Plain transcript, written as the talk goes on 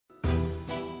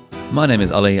My name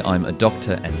is Ali, I'm a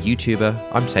doctor and YouTuber,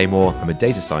 I'm Taimur, I'm a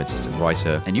data scientist and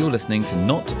writer, and you're listening to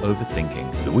Not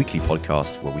Overthinking. the weekly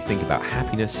podcast where we think about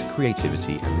happiness,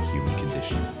 creativity, and the human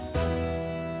condition.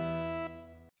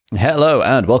 Hello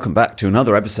and welcome back to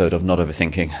another episode of Not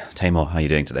Overthinking. Taimur, how are you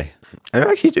doing today? I'm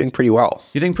actually doing pretty well.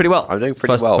 You're doing pretty well. I'm doing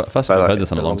pretty well. First time I've heard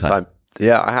this in a long time.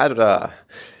 Yeah, I had,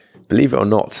 believe it or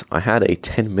not, I had a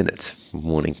 10-minute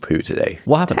morning poo today.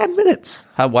 What happened? 10 minutes.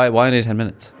 Why only 10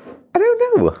 minutes? I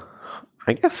don't know.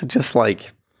 I guess it's just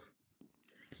like,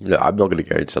 look, I'm not going to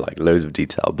go into like loads of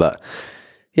detail, but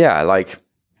yeah, like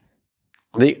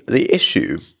the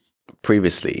issue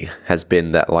previously has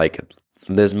been that like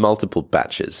there's multiple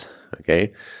batches,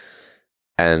 okay?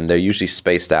 And they're usually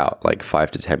spaced out like 5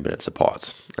 to 10 minutes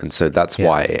apart. And so that's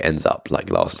why it ends up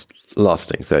like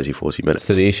lasting 30, 40 minutes.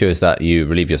 So the issue is that you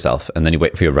relieve yourself and then you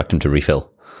wait for your rectum to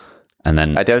refill. And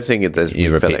then I don't think there's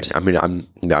you refilling. repeat. I mean, I'm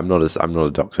not a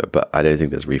doctor, but I don't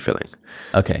think there's refilling.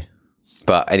 Okay.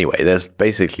 But anyway, there's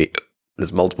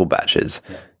multiple batches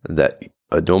that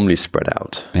are normally spread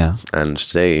out. Yeah. And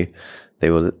today they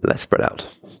were less spread out.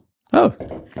 Oh,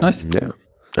 nice. Yeah.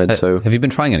 And so Have you been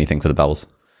trying anything for the bowels?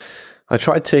 I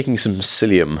tried taking some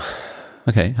psyllium.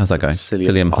 Okay, how's that going?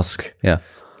 Psyllium husk. Yeah.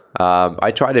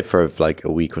 I tried it for like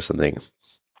a week or something.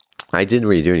 I didn't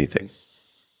really do anything.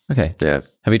 Okay. Yeah.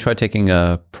 Have you tried taking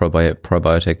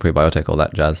probiotic, prebiotic, all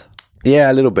that jazz? Yeah,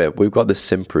 a little bit. We've got this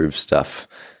Simprove stuff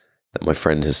that my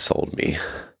friend has sold me.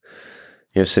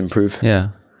 You know Simprove?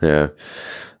 Yeah. Yeah.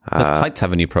 The Heights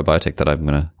have a new probiotic that I'm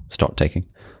going to start taking.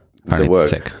 Apparently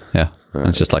work? it's sick. Yeah. And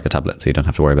it's just like a tablet, so you don't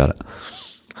have to worry about it.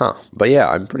 Huh. But yeah,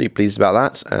 I'm pretty pleased about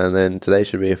that. And then today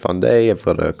should be a fun day. I've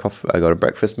got a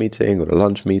breakfast meeting, got a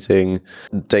lunch meeting,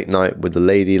 date night with the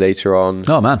lady later on.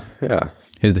 Oh, man. Yeah.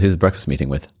 Who's the breakfast meeting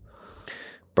with?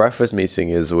 Breakfast meeting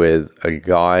is with a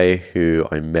guy who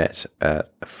I met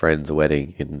at a friend's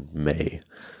wedding in May.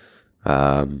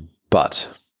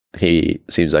 But he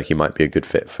seems like he might be a good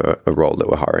fit for a role that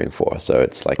we're hiring for. So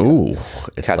it's like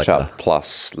It's catch like up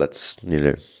plus let's,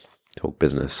 talk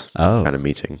business kind of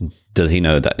meeting. Does he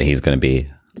know that he's going to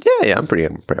be... Yeah, I'm pretty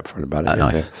upfront about it. Yeah,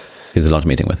 nice. yeah. Who's the lunch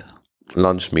meeting with?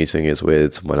 Lunch meeting is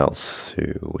with someone else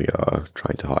who we are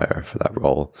trying to hire for that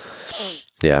role.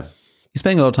 Yeah. He's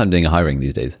spending a lot of time doing hiring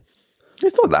these days.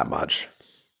 It's not that much.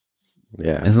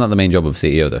 Yeah. Isn't that the main job of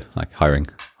CEO, though? Like hiring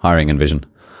and vision?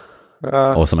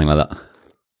 Or something like that?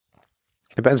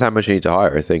 Depends how much you need to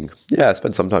hire, I think. Yeah, I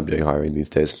spend some time doing hiring these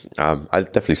days. I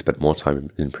definitely spent more time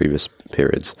in previous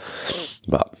periods.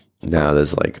 But now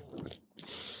there's like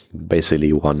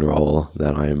basically one role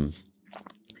that I'm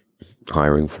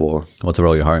hiring for. What's the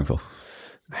role you're hiring for?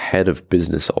 Head of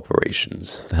business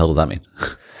operations. What the hell does that mean?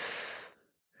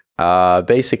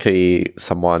 Basically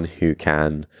someone who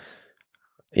can,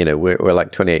 we're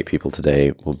like 28 people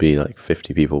today. We'll be like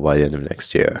 50 people by the end of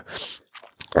next year.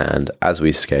 And as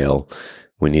we scale,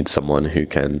 we need someone who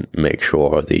can make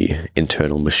sure the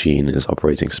internal machine is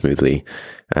operating smoothly.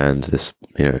 And this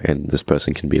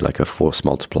person can be like a force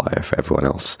multiplier for everyone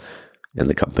else in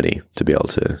the company to be able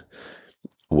to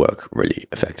work really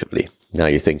effectively. Now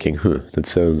you're thinking, that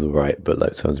sounds all right, but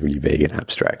that sounds really vague and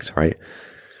abstract, right?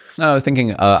 No, I was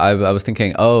thinking, I was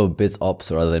thinking, biz ops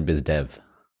rather than biz dev.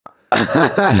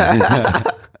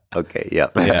 Okay, yeah.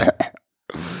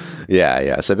 Yeah.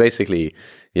 Yeah. So basically,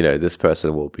 this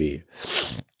person will be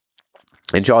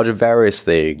in charge of various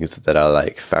things that are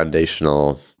like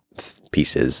foundational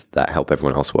pieces that help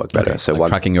everyone else work better. Okay, So like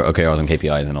tracking your OKRs and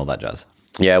KPIs and all that jazz.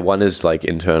 Yeah, one is like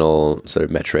internal sort of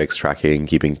metrics, tracking,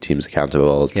 keeping teams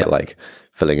accountable to like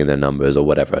filling in their numbers or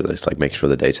whatever. It's like make sure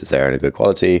the data's there in a good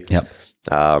quality. Yep.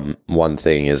 One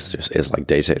thing is like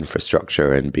data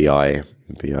infrastructure and BI.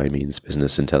 BI means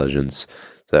business intelligence.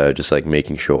 So just like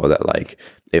making sure that like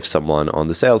if someone on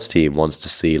the sales team wants to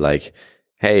see like,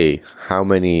 hey, how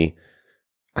much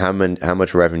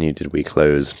revenue did we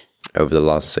close over the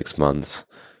last 6 months?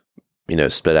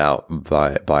 Split out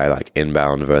by like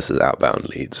inbound versus outbound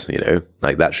leads,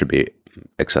 like that should be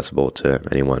accessible to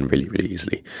anyone really, really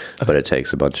easily. Okay. But it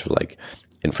takes a bunch of like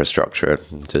infrastructure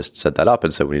to set that up.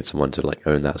 And so we need someone to like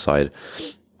own that side.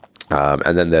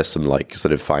 And then there's some like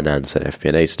sort of finance and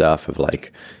FP&A stuff of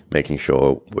like making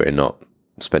sure we're not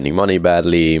spending money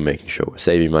badly, making sure we're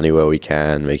saving money where we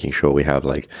can, making sure we have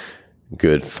like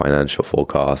good financial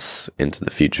forecasts into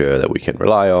the future that we can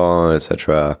rely on,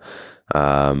 etc.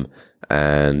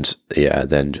 And yeah,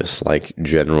 then just like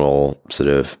general sort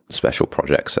of special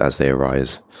projects as they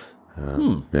arise.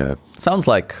 Yeah. Sounds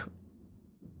like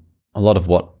a lot of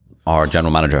what our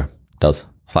general manager does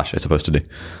 / is supposed to do.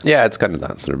 Yeah, it's kind of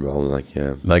that sort of role. Like,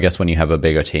 yeah. But I guess when you have a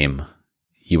bigger team,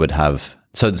 you would have.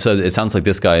 So it sounds like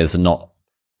this guy is not.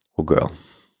 Or girl.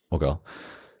 or girl,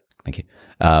 thank you,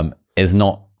 is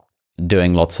not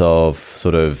doing lots of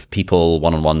sort of people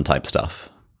one-on-one type stuff.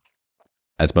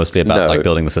 It's mostly about like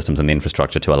building the systems and the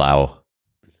infrastructure to allow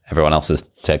everyone else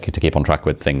to keep on track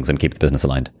with things and keep the business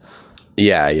aligned.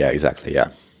 Yeah, exactly. Yeah.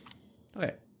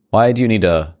 Okay. Why do you need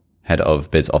a head of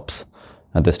biz ops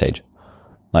at this stage?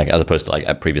 Like as opposed to like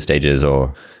at previous stages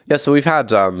or? Yeah, so we've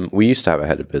had, we used to have a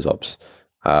head of biz ops.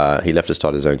 He left to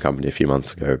start his own company a few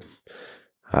months ago.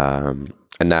 And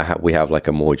now we have like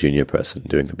a more junior person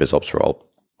doing the biz ops role.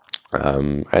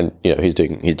 And you know, he's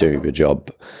doing a good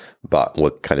job, but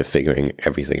we're kind of figuring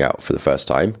everything out for the first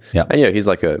time. Yeah. And he's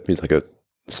like a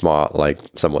smart, like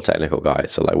somewhat technical guy.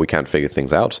 So like we can figure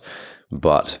things out,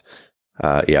 but,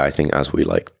 I think as we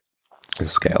like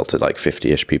scale to like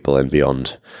 50-ish people and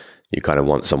beyond, you kind of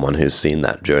want someone who's seen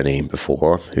that journey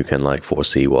before, who can like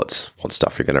foresee what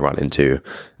stuff you're going to run into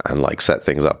and like set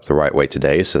things up the right way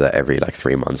today, so that every like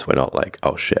 3 months we're not like,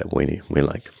 oh shit, we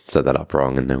like set that up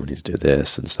wrong and then we need to do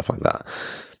this and stuff like that.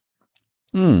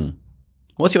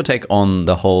 What's your take on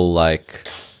the whole like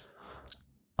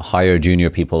hire junior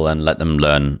people and let them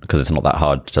learn, because it's not that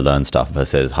hard to learn stuff,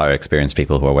 versus hire experienced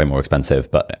people who are way more expensive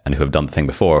and who have done the thing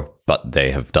before, but they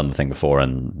have done the thing before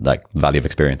and like value of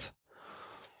experience?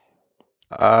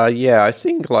 I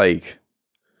think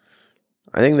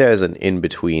there's an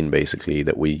in-between basically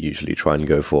that we usually try and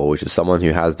go for, which is someone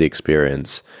who has the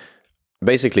experience.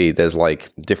 Basically, there's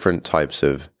like different types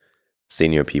of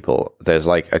senior people. There's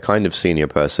like a kind of senior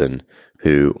person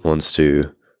who wants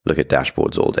to look at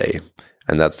dashboards all day,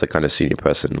 and that's the kind of senior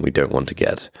person we don't want to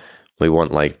get. We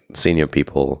want like senior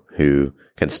people who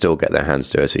can still get their hands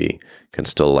dirty, can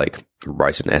still like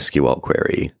write an SQL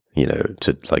query, you know,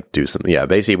 to like do some,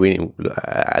 basically we,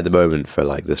 at the moment for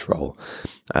like this role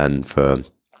and for,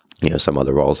 you know, some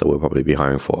other roles that we'll probably be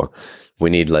hiring for, we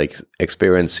need like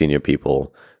experienced senior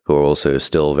people who are also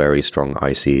still very strong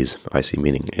ICs, IC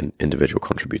meaning individual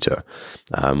contributor.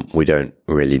 We don't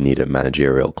really need a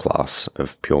managerial class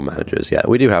of pure managers. Yeah,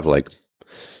 we do have like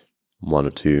 1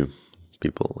 or 2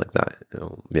 people like that, you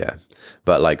know,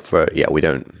 but like we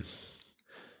don't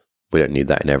need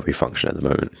that in every function at the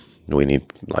moment. We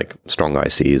need like strong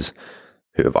ICs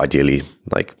who have ideally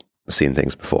like seen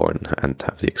things before and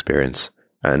have the experience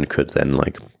and could then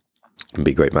like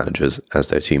be great managers as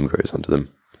their team grows under them.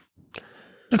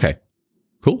 Okay,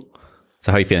 cool.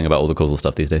 So how are you feeling about all the causal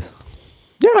stuff these days?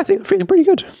 Yeah, I think I'm feeling pretty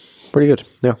good.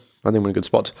 Yeah, I think we're in a good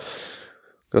spot.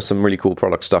 Got some really cool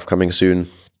product stuff coming soon.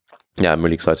 Yeah, I'm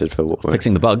really excited for what we're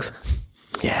fixing the bugs.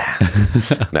 Yeah.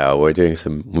 No, we're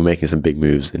making some big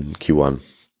moves in Q1,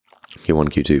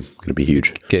 Q2, going to be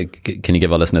huge. Can you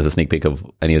give our listeners a sneak peek of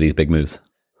any of these big moves?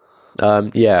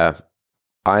 So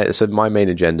my main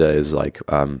agenda is like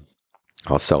our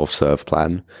self-serve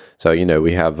plan. So, you know,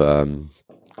 we have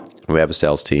a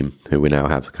sales team who we now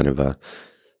have kind of a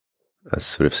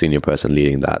sort of senior person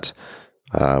leading that,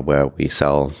 where we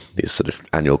sell these sort of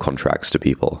annual contracts to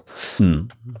people.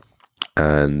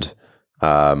 And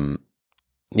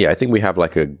I think we have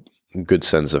like a good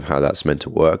sense of how that's meant to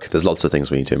work. There's lots of things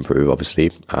we need to improve,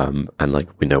 obviously, and like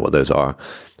we know what those are.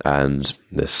 And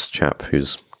this chap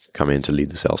who's coming in to lead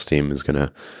the sales team is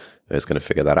gonna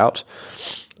figure that out.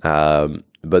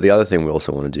 But the other thing we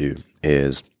also want to do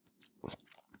is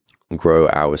grow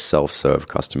our self-serve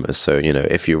customers. So, you know,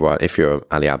 if you're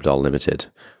Ali Abdaal Limited,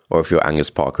 or if you're Angus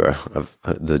Parker,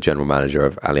 the general manager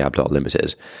of Ali Abdaal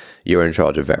Limited, you're in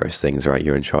charge of various things, right?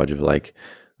 You're in charge of like,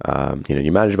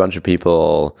 you manage a bunch of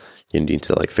people, you need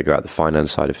to like figure out the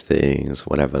finance side of things,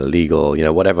 whatever legal, you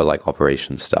know, whatever like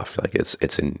operations stuff, like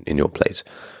it's in your plate,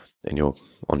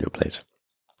 on your plate.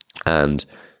 And,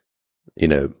 you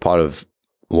know, part of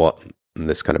what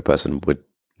this kind of person would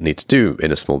need to do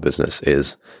in a small business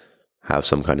is have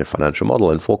some kind of financial model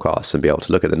and forecast and be able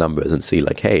to look at the numbers and see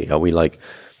like, hey, are we like,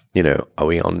 you know, are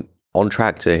we on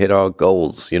track to hit our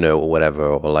goals, you know, or whatever,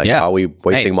 or like, are we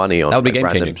wasting money on that would be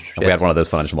like, game changing if we had one of those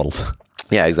financial models.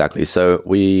 Yeah, exactly. So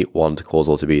we want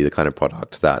Causal to be the kind of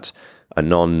product that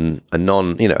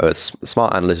a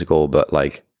smart analytical but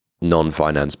like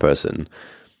non-finance person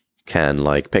can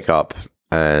like pick up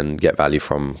and get value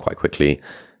from quite quickly,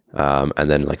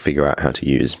 and then like figure out how to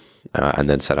use, and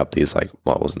then set up these like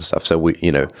models and stuff. So we,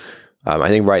 you know, I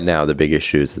think right now the big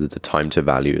issue is that the time to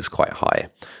value is quite high.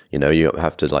 You know, you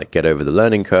have to like get over the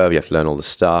learning curve, you have to learn all the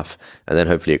stuff, and then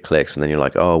hopefully it clicks, and then you're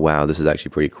like, oh wow, this is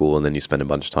actually pretty cool, and then you spend a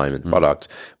bunch of time in the product.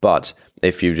 But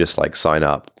if you just like sign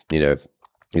up, you know,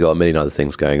 you got a million other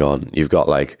things going on, you've got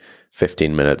like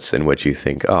 15 minutes in which you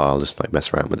think, oh, I'll just like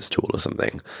mess around with this tool or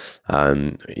something.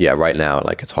 Right now,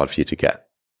 like it's hard for you to get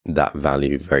that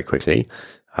value very quickly.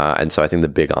 And so I think the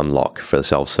big unlock for the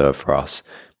self-serve for us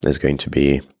is going to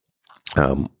be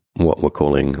what we're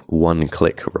calling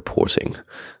one-click reporting.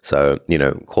 So,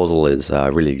 Causal is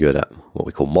really good at what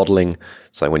we call modeling.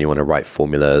 So when you want to write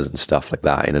formulas and stuff like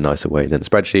that in a nicer way than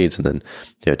spreadsheets, and then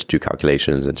to do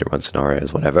calculations and to run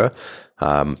scenarios, whatever.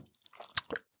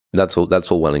 That's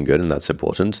all well and good, and that's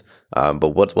important. But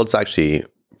what's actually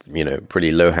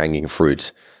pretty low-hanging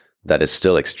fruit that is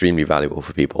still extremely valuable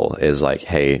for people is like,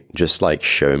 hey, just like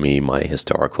show me my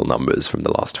historical numbers from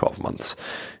the last 12 months,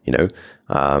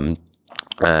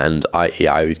 and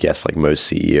I would guess like most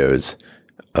CEOs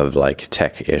of like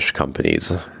tech-ish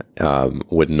companies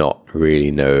would not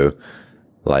really know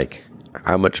like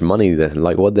how much money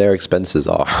what their expenses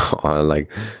are, or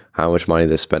like how much money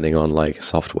they're spending on like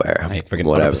software,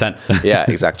 whatever. 100%. Yeah,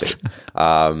 exactly.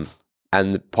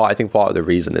 And I think part of the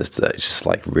reason is that it's just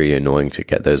like really annoying to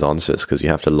get those answers, because you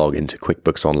have to log into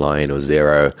QuickBooks Online or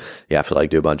Xero. You have to like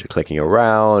do a bunch of clicking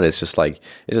around. It's just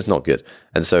not good.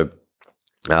 And so,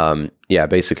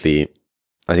 basically,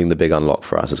 I think the big unlock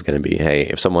for us is going to be, hey,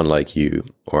 if someone like you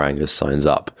or Angus signs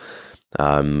up,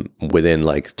 within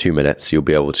like 2 minutes, you'll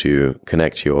be able to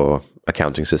connect your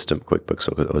accounting system, QuickBooks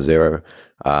or Xero,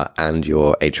 and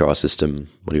your HR system.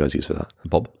 What do you guys use for that?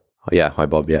 Bob. Yeah, hi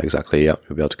Bob. Yeah, exactly. Yeah,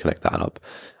 you'll be able to connect that up,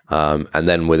 and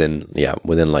then within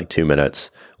like 2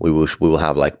 minutes, we will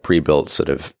have like pre-built sort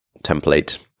of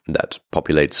template that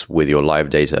populates with your live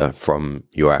data from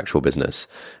your actual business.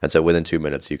 And so within 2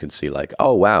 minutes, you can see like,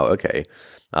 oh wow, okay,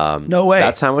 no way,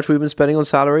 that's how much we've been spending on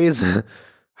salaries.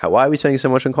 Why are we spending so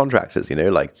much on contractors?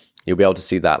 Like you'll be able to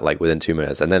see that like within 2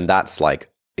 minutes, and then that's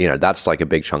like a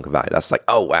big chunk of value. That's like,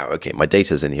 oh wow, okay, my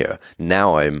data's in here.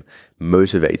 Now I'm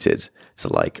motivated to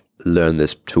like learn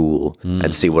this tool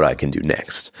and see what I can do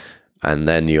next. And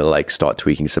then you'll like start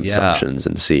tweaking some assumptions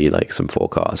and see like some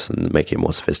forecasts and make it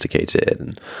more sophisticated.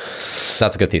 And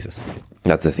that's a good thesis.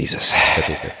 That's the thesis. Good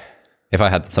thesis. If I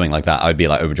had something like that, I would be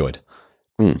like overjoyed.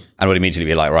 I would immediately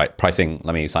be like, right, pricing,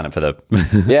 let me sign up for the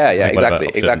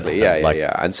exactly.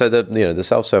 Yeah. And so the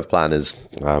self-serve plan is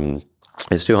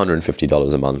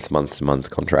 $250 a month-to-month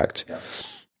contract.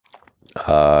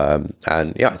 And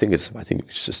I think it's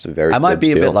just a very. I might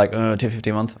be a bit like $250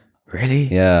 a month. Really?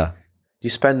 Yeah. You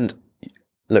spend.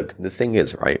 Look, the thing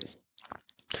is, right?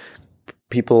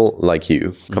 People like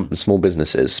you, small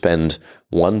businesses, spend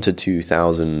 $1,000 to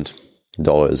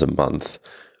 $2,000 a month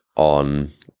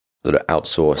on sort of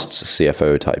outsourced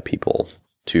CFO type people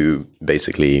to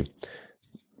basically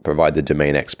provide the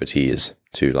domain expertise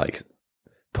to like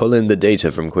pull in the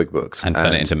data from QuickBooks and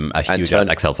turn it into a huge ass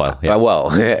Excel file.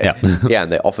 Yeah.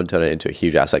 And they often turn it into a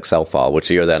huge ass Excel file, which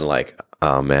you're then like,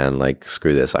 oh man, like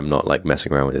screw this. I'm not like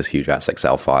messing around with this huge ass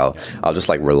Excel file. I'll just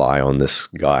like rely on this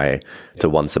guy to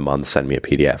once a month send me a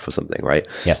PDF or something, right?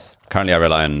 Yes. Currently I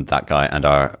rely on that guy and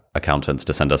our accountants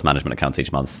to send us management accounts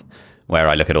each month, where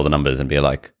I look at all the numbers and be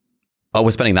like, oh,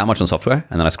 we're spending that much on software?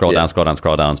 And then I scroll down,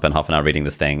 spend half an hour reading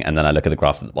this thing, and then I look at the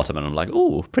graphs at the bottom and I'm like,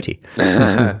 ooh, pretty.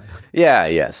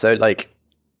 Yeah. So like,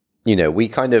 we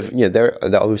kind of, there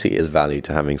obviously is value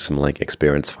to having some like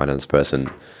experienced finance person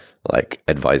like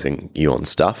advising you on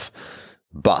stuff.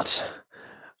 But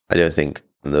I don't think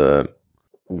the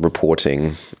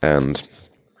reporting and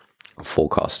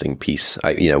forecasting piece,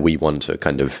 we want to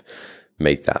kind of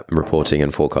make that reporting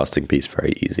and forecasting piece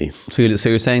very easy. So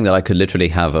you're saying that I could literally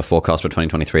have a forecast for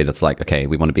 2023 that's like, okay,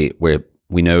 we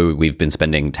know we've been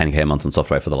spending 10K a month on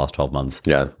software for the last 12 months.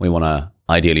 Yeah. We want to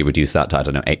ideally reduce that to, I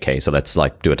don't know, 8K. So let's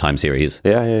like do a time series.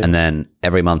 Yeah. And then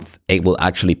every month it will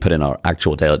actually put in our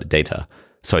actual data.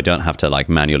 So I don't have to like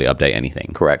manually update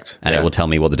anything. Correct. And it will tell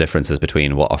me what the difference is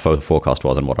between what our forecast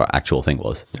was and what our actual thing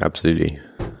was. Absolutely.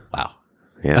 Wow.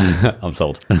 Yeah. I'm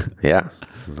sold. Yeah.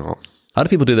 How do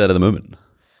people do that at the moment?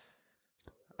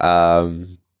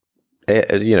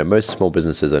 Most small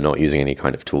businesses are not using any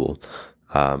kind of tool,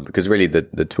 because really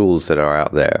the tools that are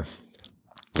out there,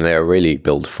 they're really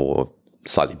built for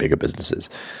slightly bigger businesses.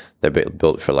 They're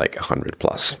built for like 100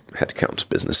 plus headcount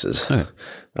businesses,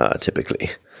 typically.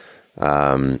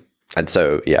 And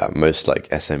so, most like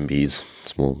SMBs,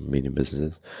 small, medium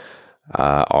businesses,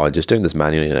 are just doing this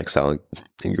manually in Excel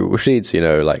and Google Sheets.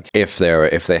 Like if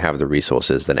they have the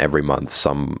resources, then every month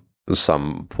some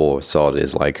poor sod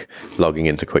is like logging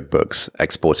into QuickBooks,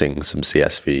 exporting some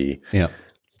CSV,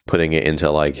 putting it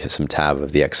into like some tab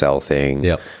of the Excel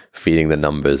thing, feeding the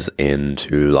numbers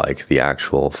into like the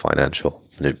actual financial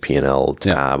P&L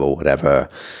tab or whatever.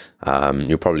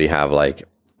 You'll probably have like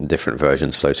different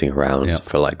versions floating around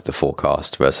for like the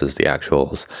forecast versus the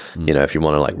actuals. If you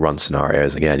want to like run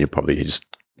scenarios again, you'll probably just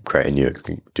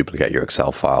duplicate your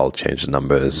Excel file, change the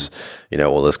numbers,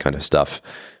 all this kind of stuff.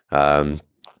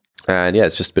 And yeah,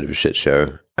 it's just a bit of a shit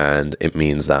show. And it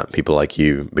means that people like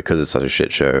you, because it's such a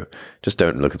shit show, just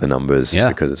don't look at the numbers. Yeah.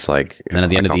 Because it's like... And then at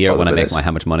the end of the year, when I make my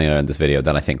how much money I earned this video,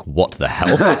 then I think, what the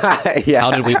hell? Yeah.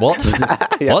 How did we, what?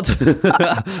 What?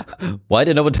 Why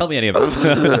did no one tell me any of this?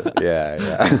 Yeah.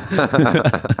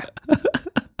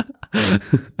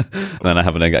 And then I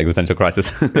have an existential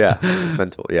crisis. Yeah, it's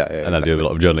mental. Yeah. And I do a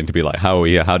lot of journaling to be like, how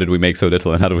did we make so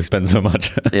little and how did we spend so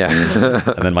much? Yeah.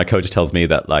 And then my coach tells me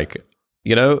that, like,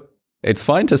 you know, it's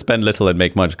fine to spend little and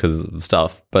make much because of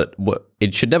stuff, but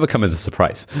it should never come as a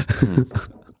surprise.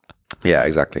 Yeah,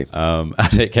 exactly. And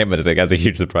it came as a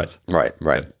huge surprise. Right.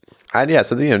 And yeah,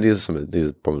 so these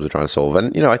are problems we're trying to solve.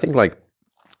 And I think, like,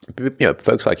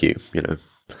 folks like you,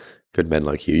 good men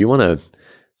like you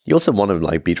also want to,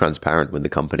 like, be transparent with the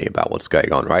company about what's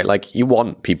going on, right? Like, you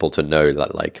want people to know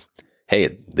that, like,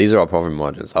 hey, these are our profit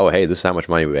margins. Oh, hey, this is how much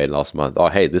money we made last month. Oh,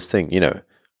 hey, this thing,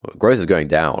 growth is going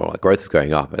down or like growth is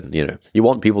going up. And, you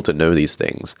want people to know these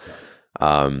things.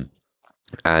 And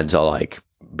to, like,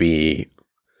 be,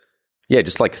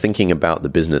 just, like, thinking about the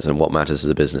business and what matters to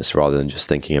the business rather than just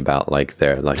thinking about, like,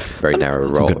 their, like, very narrow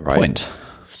role, a good right? Point.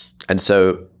 And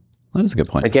so... That is a good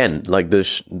point. Again, like the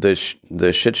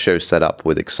shit show set up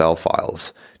with Excel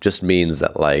files just means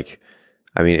that, like,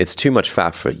 I mean, it's too much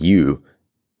faff for you,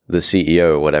 the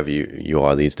CEO or whatever you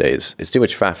are these days. It's too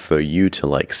much faff for you to,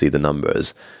 like, see the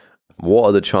numbers. What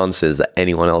are the chances that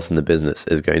anyone else in the business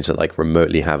is going to, like,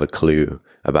 remotely have a clue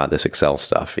about this Excel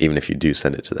stuff, even if you do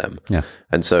send it to them? Yeah.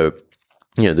 And so,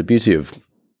 the beauty of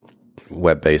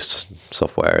web-based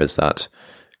software is that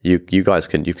you guys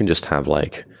can just have,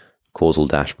 like, causal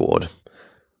dashboard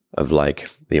of, like,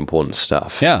 the important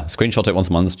stuff. Yeah, screenshot it once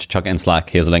a month, chuck it in Slack.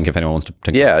 Here's a link if anyone wants to.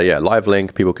 Yeah, live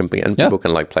link. People can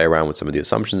like play around with some of the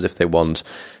assumptions if they want,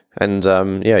 and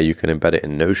you can embed it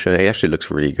in Notion. It actually looks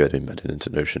really good embedded into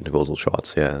Notion. The causal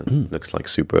charts, looks like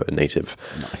super native.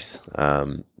 Nice.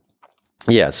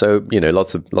 So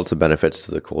lots of benefits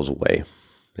to the causal way.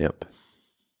 Yep,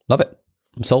 love it.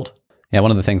 I'm sold. Yeah,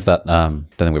 one of the things that don't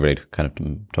think we really kind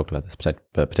of talked about this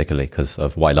particularly because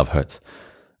of why love hurts.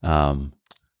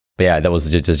 But yeah, that was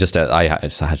just I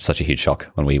had such a huge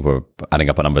shock when we were adding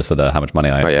up our numbers for the how much money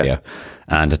I had video,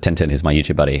 and Tintin, who's my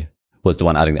YouTube buddy, was the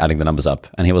one adding the numbers up,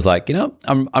 and he was like,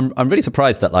 I'm really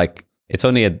surprised that, like, it's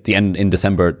only at the end in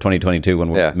December 2022 when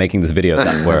we're making this video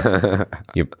that where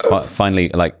you finally,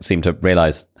 like, seem to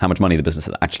realize how much money the business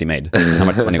has actually made, how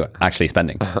much money we're actually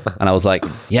spending, and I was like,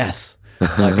 yes.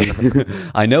 Like,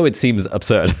 I know it seems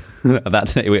absurd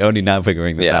that we're only now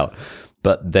figuring this out,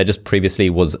 but there just previously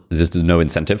was just no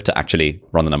incentive to actually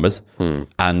run the numbers, and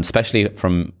especially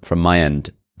from my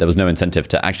end, there was no incentive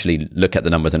to actually look at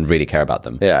the numbers and really care about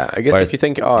them. Yeah, I guess if you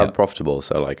think, I'm profitable,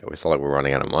 so, like, it's not like we're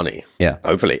running out of money. Yeah,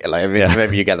 hopefully, like,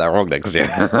 maybe you get that wrong next year,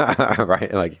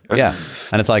 right? Like, yeah,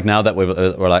 and it's like now that we're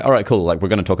like, all right, cool, like, we're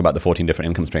going to talk about the 14 different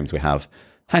income streams we have.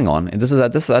 Hang on, this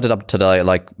is added up to,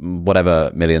 like,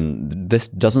 whatever million. This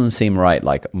doesn't seem right.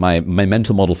 Like, my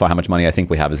mental model for how much money I think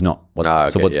we have is not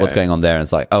what's going on there. And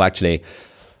it's like, oh, actually,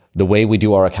 the way we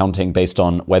do our accounting based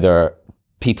on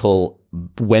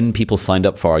when people signed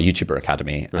up for our YouTuber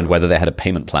Academy and whether they had a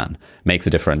payment plan makes a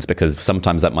difference, because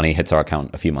sometimes that money hits our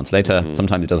account a few months later.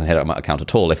 Sometimes it doesn't hit our account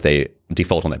at all if they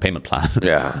default on their payment plan.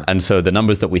 Yeah. And so the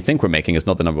numbers that we think we're making is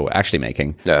not the number we're actually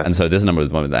making. Yeah. And so this number is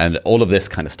the moment, and all of this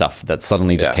kind of stuff that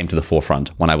suddenly just came to the forefront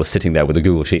when I was sitting there with a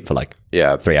Google sheet for like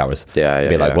 3 hours. To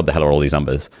be like, what the hell are all these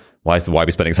numbers? Why are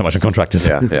we spending so much on contractors?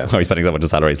 Why are we spending so much on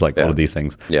salaries? Like all of these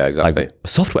things. Yeah, exactly. Like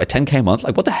software, 10K a month.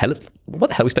 Like what the hell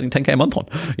are we spending 10K a month on?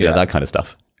 You know, that kind of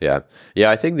stuff. Yeah.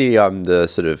 I think the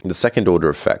sort of the second order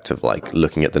effect of, like,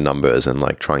 looking at the numbers and,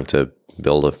 like, trying to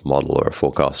build a model or a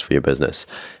forecast for your business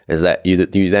is that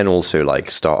you then also, like,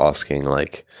 start asking,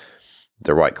 like,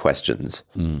 the right questions.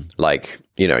 Like,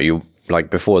 you,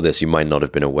 like, before this, you might not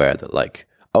have been aware that, like,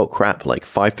 oh crap, like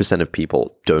 5% of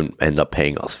people don't end up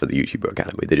paying us for the YouTuber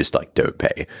Academy. They just, like, don't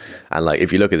pay. And, like,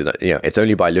 if you look at it, it's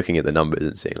only by looking at the numbers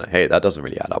and seeing, like, hey, that doesn't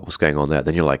really add up. What's going on there?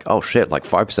 Then you're like, oh shit, like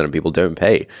 5% of people don't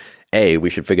pay. We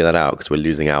should figure that out because we're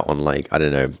losing out on, like, I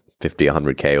don't know, 50,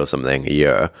 100K or something a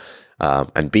year.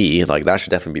 And B, like, that should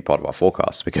definitely be part of our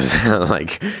forecast because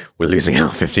like we're losing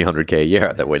out 50, 100K a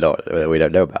year that we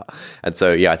don't know about. And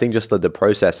so, I think just the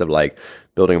process of, like,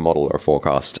 building a model or a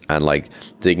forecast and, like,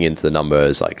 digging into the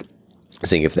numbers, like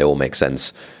seeing if they all make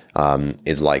sense,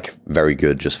 is, like, very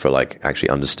good just for, like, actually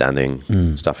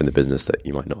understanding stuff in the business that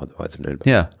you might not otherwise have known about.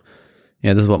 Yeah.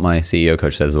 This is what my CEO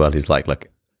coach says as well. He's like, look,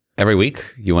 every week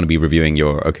you want to be reviewing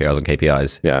your OKRs and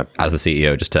KPIs as a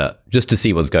CEO just to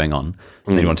see what's going on.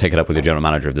 And then you want to take it up with your general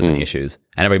manager if there's any issues.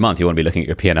 And every month you want to be looking at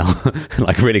your P&L,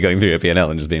 like really going through your P&L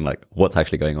and just being like, what's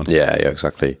actually going on? Yeah,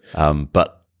 exactly.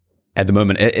 But at the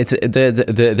moment,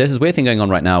 there's this weird thing going on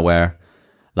right now where,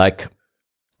 like,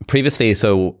 previously,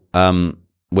 so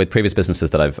with previous businesses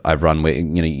that I've run, we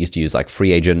used to use like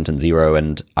Free Agent and Xero,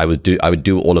 and I would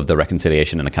do all of the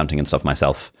reconciliation and accounting and stuff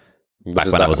myself. What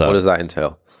does that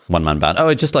entail? One-man band. Oh,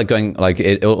 it's just like going, like,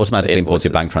 it automatically imports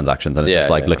your bank transactions, and it's just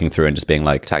like looking through and just being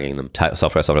like tagging them,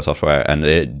 software, and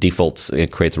it defaults,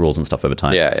 it creates rules and stuff over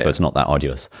time. So it's not that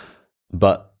arduous.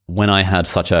 But when I had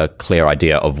such a clear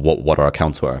idea of what our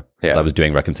accounts were, I was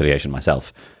doing reconciliation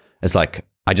myself. It's like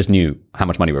I just knew how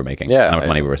much money we were making, how much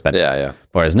money we were spending.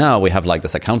 Whereas now we have like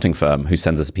this accounting firm who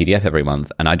sends us a PDF every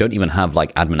month, and I don't even have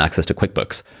like admin access to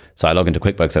QuickBooks. So I log into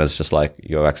QuickBooks and it's just like,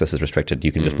 your access is restricted.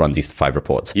 You can just run these 5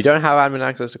 reports. You don't have admin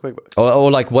access to QuickBooks?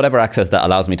 Or like whatever access that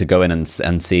allows me to go in and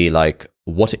see like,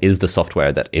 what is the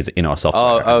software that is in our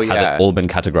software? Has it all been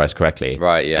categorized correctly?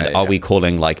 Right, And are we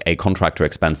calling like a contractor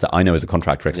expense that I know is a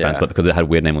contractor expense, but because it had a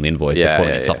weird name on the invoice, we're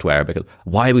calling it software? Because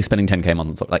why are we spending 10K a month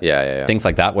on software? Things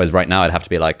like that. Whereas right now I'd have to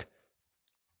be like,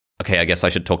 okay, I guess I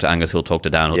should talk to Angus, who'll talk to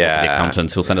Dan, who'll talk to the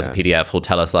accountants, who'll send us a PDF, who'll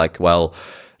tell us like, well,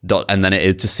 and then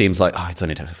it just seems like, it's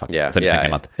only 10K a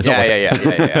month. It's not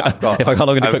if I can't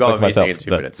log into QuickBooks myself. In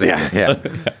 2 minutes. Here's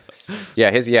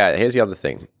the other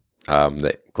thing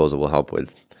that Causal will help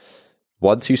with.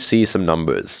 Once you see some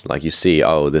numbers, like you see,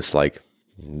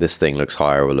 this thing looks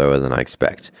higher or lower than I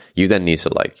expect, you then need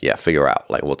to figure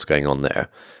out like what's going on there.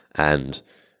 And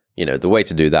the way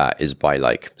to do that is by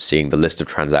like seeing the list of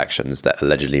transactions that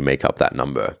allegedly make up that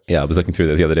number. Yeah, I was looking through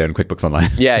this the other day on QuickBooks Online.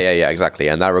 Exactly.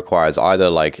 And that requires either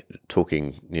like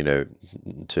talking,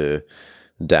 to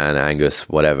Dan, Angus,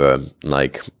 whatever,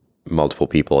 like multiple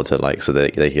people to like, so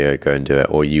that they can go and do it,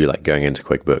 or you like going into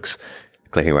QuickBooks,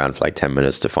 clicking around for like 10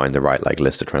 minutes to find the right like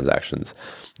list of transactions.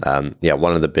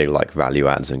 One of the big like value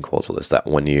adds in Causal is that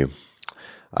when you,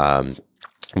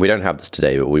 we don't have this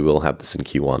today, but we will have this in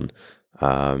Q1.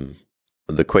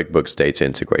 The QuickBooks data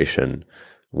integration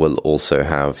will also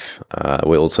have,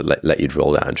 let you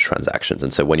drill down into transactions.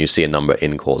 And so when you see a number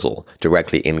in Causal,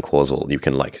 directly in Causal, you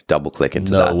can like double click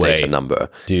into data number.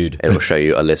 Dude. It will show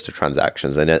you a list of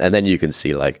transactions. And then you can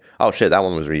see like, oh shit, that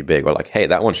one was really big. Or like, hey,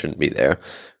 that one shouldn't be there.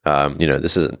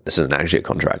 This isn't actually a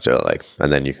contractor. Like,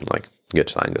 and then you can like go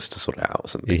to Angus to sort it out or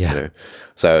something.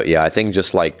 So I think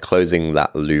just like closing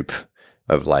that loop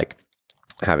of like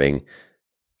having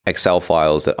Excel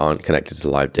files that aren't connected to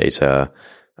live data,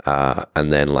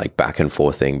 and then like back and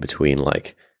forthing between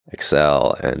like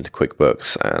Excel and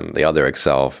QuickBooks and the other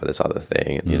Excel for this other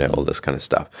thing, and all this kind of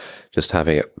stuff. Just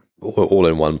having it all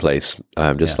in one place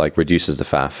like reduces the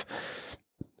faff.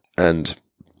 And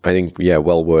I think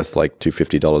well worth like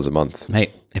 $250 a month.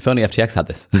 Mate, if only FTX had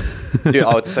this. Dude,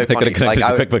 it's so funny. Like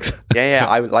QuickBooks.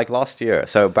 I like last year.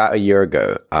 So about a year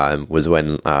ago was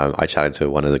when I chatted to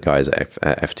one of the guys at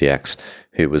FTX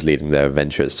who was leading their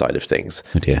ventures side of things.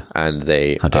 Oh dear. And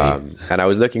they and I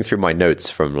was looking through my notes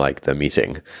from like the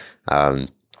meeting, I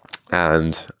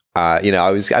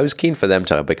was keen for them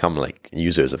to become like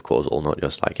users of Causal, not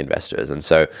just like investors. And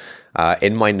so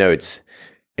in my notes,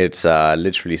 it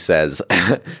literally says,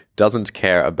 doesn't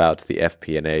care about the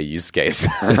FP&A use case.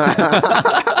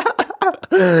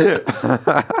 Because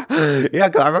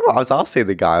I remember I was asking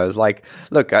the guy, I was like,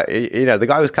 look, the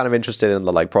guy was kind of interested in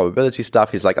the like probability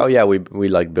stuff. He's like, oh yeah, we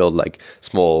like build like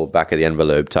small back of the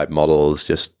envelope type models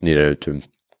just, to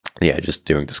just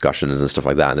doing discussions and stuff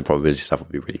like that, and the probability stuff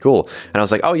would be really cool. And I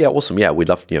was like, oh yeah, awesome, yeah, we'd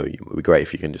love, it would be great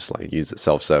if you can just like use it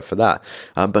self-serve for that.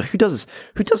 But who does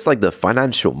like the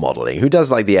financial modeling? Who does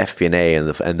like the FP&A and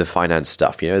the finance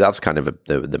stuff? That's kind of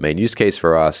the main use case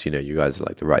for us. You guys are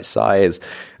like the right size.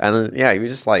 And he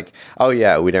was just like, oh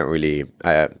yeah, we don't really.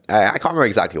 I can't remember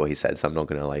exactly what he said, so I'm not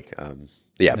gonna like.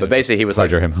 But basically he was like,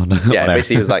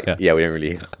 basically he was like, we don't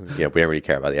really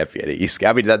care about the FP&A use case.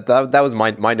 I mean, that was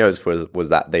my notes was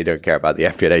that they don't care about the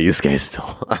FP&A use case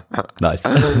still. Nice.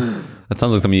 That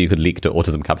sounds like something you could leak to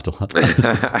Autism Capital.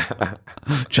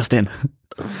 Just in.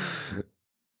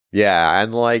 Yeah,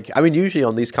 and like, I mean, usually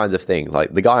on these kinds of things,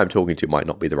 like the guy I'm talking to might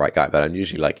not be the right guy, but I'm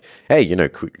usually like, hey,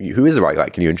 who is the right guy?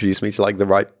 Can you introduce me to like the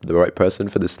right person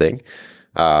for this thing?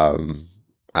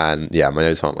 And my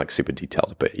notes aren't like super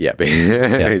detailed, but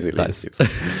basically, nice.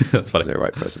 That's funny. The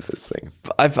right person for this thing.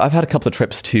 I've had a couple of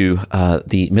trips to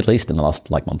the Middle East in the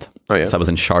last like month. Oh yeah. So I was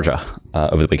in Sharjah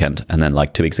over the weekend, and then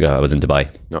like 2 weeks ago I was in Dubai.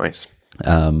 Nice.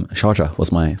 Sharjah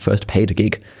was my first paid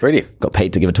gig. Really? Got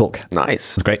paid to give a talk.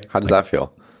 Nice. It's great. How does that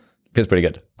feel? Feels pretty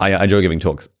good. I enjoy giving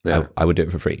talks. Yeah. I would do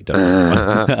it for free.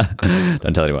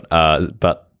 Don't tell anyone.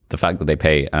 But the fact that they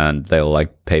pay, and they'll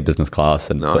like pay business class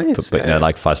and put yeah.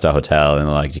 like 5-star hotel, and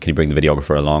they're like, can you bring the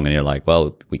videographer along? And you're like,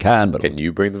 well, we can, but can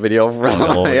you bring the videographer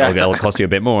along? it'll cost you a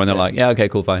bit more. And they're like, yeah, okay,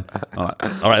 cool, fine. All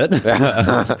right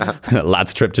then.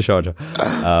 Lads trip to Sharjah.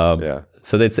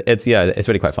 So it's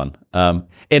really quite fun.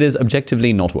 It is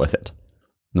objectively not worth it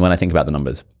when I think about the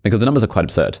numbers, because the numbers are quite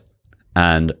absurd.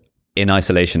 And in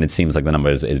isolation, it seems like the number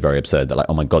is very absurd. They're like,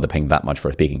 oh my God, they're paying that much for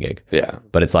a speaking gig. Yeah.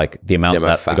 But it's like the amount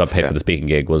that we got paid for the speaking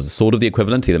gig was sort of the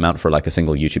equivalent to the amount for like a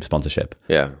single YouTube sponsorship.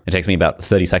 Yeah. It takes me about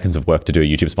 30 seconds of work to do a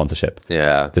YouTube sponsorship.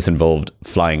 Yeah. This involved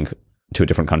flying to a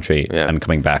different country and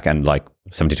coming back, and like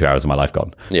 72 hours of my life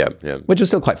gone. Yeah. Yeah. Which was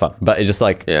still quite fun. But it's just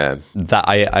like that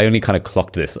I only kind of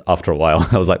clocked this after a while.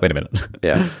 I was like, wait a minute.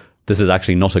 Yeah. This is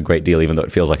actually not a great deal, even though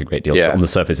it feels like a great deal. Yeah. On the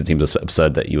surface, it seems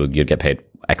absurd that you'd get paid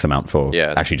X amount for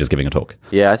actually just giving a talk.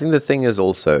 Yeah, I think the thing is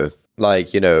also,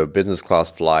 like, business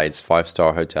class flights,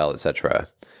 5-star hotel, etc.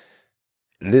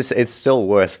 It's still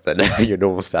worse than your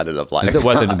normal standard of life. Is it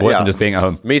worse than just being at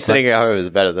home? Me sitting at home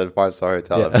is better than a 5-star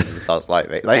hotel and business class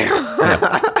flight, mate. Like,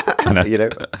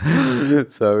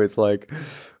 So it's like,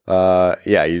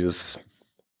 you just...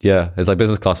 Yeah, it's like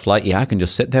business class flight. Yeah, I can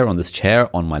just sit there on this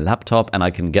chair on my laptop, and I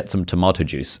can get some tomato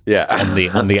juice. Yeah,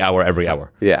 on the hour every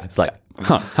hour. Yeah, it's like,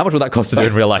 how much would that cost to do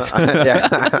in real life?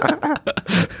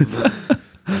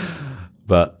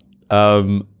 But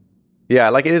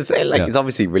like it's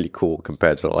obviously really cool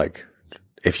compared to like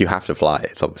if you have to fly.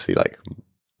 It's obviously like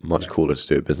much cooler to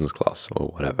do it business class or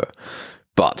whatever.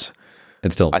 But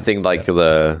it's still, I think like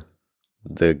the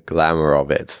glamour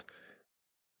of it,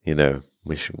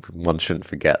 one shouldn't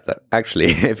forget that actually,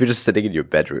 if you're just sitting in your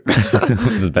bedroom,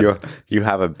 you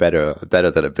have a better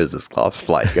than a business class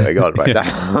flight going on right now.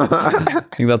 I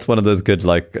think that's one of those good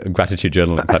like gratitude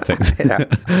journaling type things.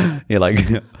 You're like,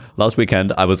 last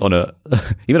weekend I was on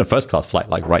even a first class flight,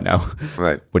 like right now,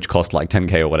 right, which cost like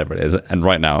 10K or whatever it is, and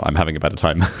right now I'm having a better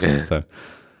time. So, so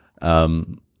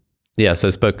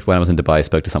when I was in Dubai, I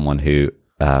spoke to someone who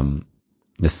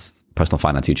this personal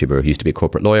finance YouTuber who used to be a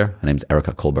corporate lawyer. Her name's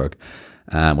Erica Kohlberg.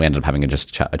 We ended up having a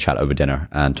chat over dinner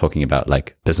and talking about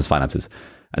like business finances.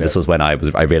 And this was when I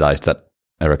realized that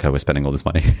Erica was spending all this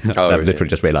money. I literally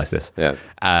just realized this. Yeah.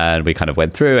 And we kind of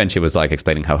went through, and she was like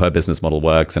explaining how her business model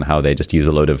works and how they just use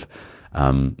a load of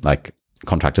like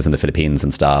contractors in the Philippines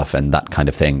and stuff and that kind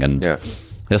of thing. And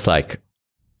just like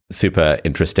super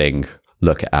interesting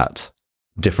look at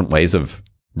different ways of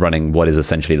running what is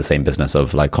essentially the same business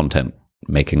of like content,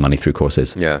 making money through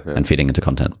courses and feeding into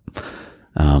content.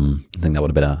 I think that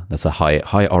would have been that's a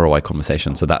high ROI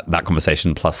conversation. So that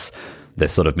conversation plus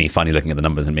this sort of me finally looking at the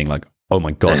numbers and being like, oh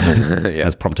my God,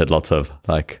 has prompted lots of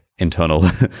like internal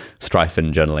strife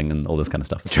and journaling and all this kind of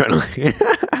stuff. Journaling.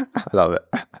 I love it.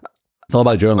 It's all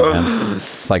about journaling, man.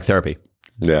 It's like therapy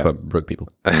for broke people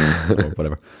or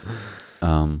whatever.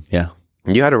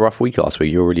 You had a rough week last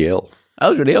week. You were really ill. I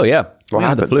was really ill, yeah. What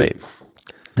happened, mate?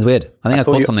 It's weird. I think I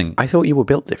caught something. I thought you were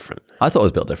built different. I thought I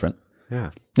was built different.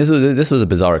 Yeah. This was a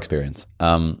bizarre experience.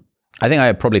 I think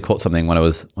I probably caught something when I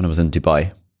was in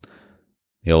Dubai.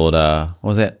 The old what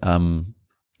was it?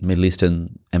 Middle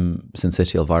Eastern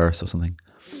syncytial virus or something.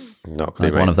 Not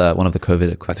like one of the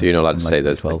COVID. I thought you're not allowed to say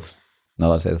those things. Not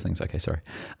allowed to say those things. Okay, sorry.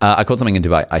 I caught something in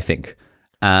Dubai, I think,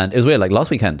 and it was weird. Like last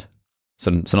weekend,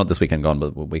 so not this weekend gone,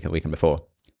 but weekend before.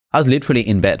 I was literally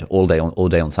in bed all day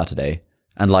on Saturday,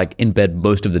 and like in bed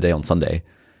most of the day on Sunday,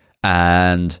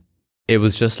 and it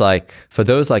was just like for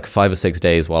those like 5 or 6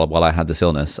 days while I had this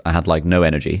illness, I had like no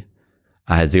energy.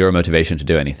 I had zero motivation to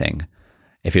do anything.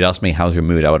 If you'd asked me how's your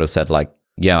mood, I would have said like,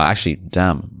 yeah, actually,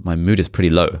 damn, my mood is pretty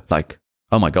low. Like,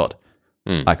 oh my God,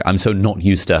 like I'm so not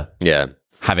used to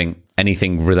having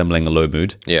anything resembling a low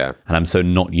mood. Yeah, and I'm so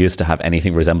not used to have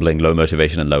anything resembling low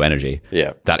motivation and low energy.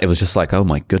 Yeah, that it was just like, oh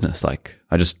my goodness, like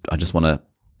I just want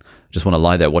to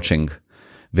lie there watching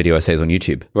video essays on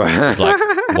YouTube, like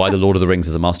why the Lord of the Rings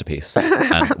is a masterpiece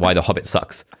and why the Hobbit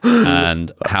sucks and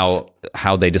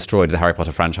how they destroyed the Harry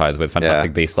Potter franchise with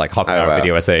Fantastic Beasts, like half an hour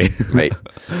video essay, right?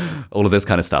 All of this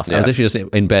kind of stuff. I was literally just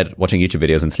in bed watching YouTube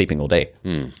videos and sleeping all day.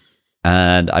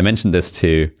 And I mentioned this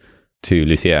to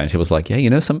Lucia, and she was like,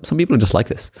 yeah, some people are just like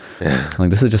this. Like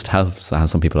this is just how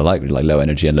some people are like low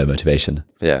energy and low motivation.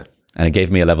 Yeah. And it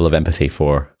gave me a level of empathy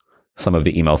for some of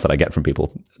the emails that I get from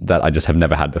people that I just have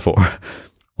never had before.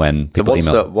 When people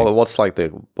email, what was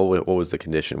the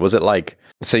condition? Was it like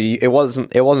it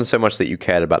wasn't so much that you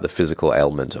cared about the physical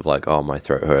ailment of like, oh, my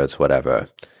throat hurts, whatever.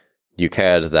 You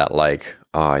cared that like,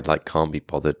 oh, I like can't be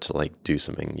bothered to like do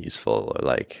something useful, or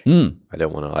like I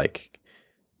don't want to like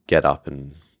get up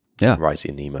and write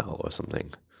an email or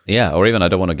something. Yeah, or even I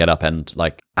don't want to get up and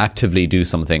like actively do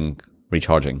something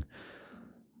recharging.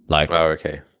 Like, oh,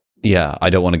 okay. yeah, I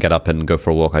don't want to get up and go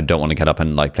for a walk. I don't want to get up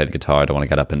and like play the guitar. I don't want to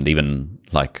get up and even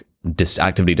like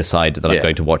actively decide that I'm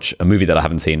going to watch a movie that I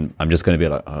haven't seen. I'm just going to be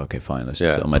like, oh, okay, fine. Let's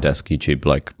just sit on my desk, YouTube,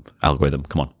 like algorithm.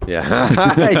 Come on.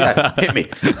 Yeah. Hit me.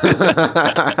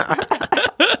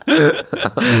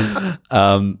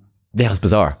 Yeah, it's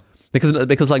bizarre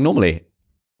because like normally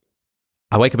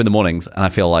I wake up in the mornings and I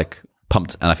feel like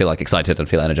pumped and I feel like excited and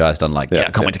feel energized and like, I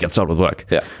can't wait to get started with work.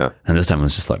 Yeah. And this time I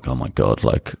was just like, oh my God,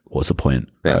 like, what's the point?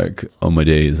 Like, on my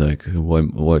days, like, why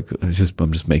I'm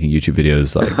just making YouTube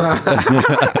videos. Like,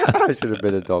 I should have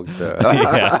been a doctor.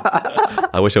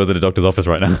 I wish I was in a doctor's office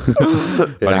right now,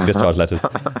 writing discharge letters.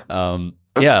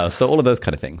 So all of those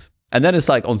kind of things. And then it's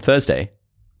like on Thursday,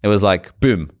 it was like,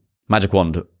 boom, magic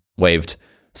wand waved.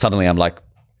 Suddenly I'm like,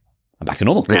 I'm back to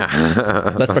normal.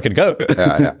 Let's freaking go.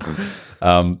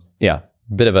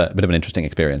 Bit of an interesting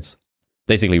experience.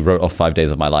 Basically wrote off 5 days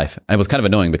of my life. And it was kind of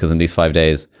annoying because in these 5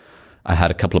 days, I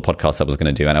had a couple of podcasts I was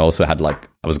going to do. And I also had like,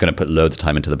 I was going to put loads of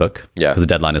time into the book. Yeah. Because the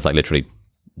deadline is like literally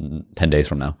 10 days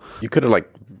from now. You could have like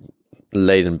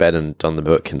laid in bed and done the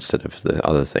book instead of the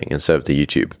other thing, instead of the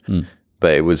YouTube.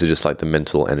 But it was just like the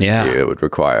mental energy it would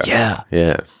require. Yeah.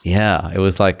 It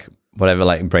was like whatever,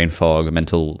 like brain fog,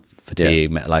 mental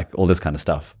fatigue, like all this kind of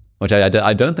stuff. Which I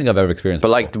don't think I've ever experienced. But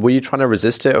like, were you trying to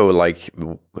resist it, or like,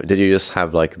 did you just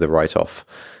have like the write-off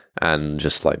and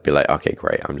just like be like, okay,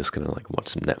 great, I'm just gonna like watch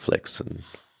some Netflix and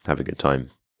have a good time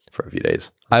for a few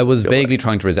days? I was vaguely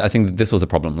trying to resist. I think this was the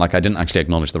problem. Like, I didn't actually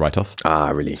acknowledge the write-off.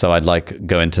 Really? So I'd like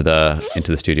go into the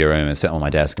studio room and sit on my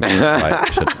desk and be like,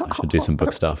 right, I should do some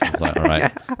book stuff. I was like, all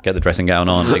right, get the dressing gown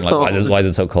on. Being like, why is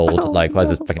it so cold? Like, why is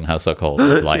this fucking house so cold?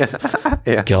 Like,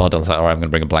 God, I was like, all right, I'm gonna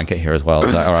bring a blanket here as well. I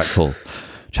was like, all right, cool.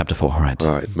 Chapter 4, all right.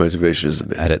 Motivation is a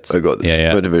bit. Edits. I got this.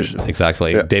 Motivation.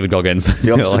 Exactly. Yeah. David Goggins.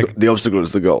 The obstacle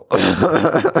is the goal.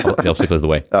 The obstacle is the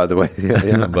way. The way.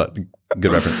 Yeah. But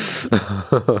good reference.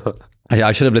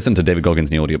 I should have listened to David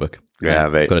Goggins' new audiobook. Yeah,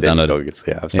 mate. Got it David downloaded. Goggins.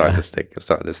 Yeah, I'm starting to stick.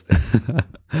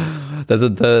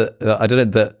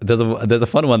 There's a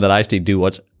fun one that I actually do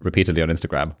watch repeatedly on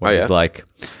Instagram. Where it's like,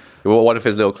 well, one of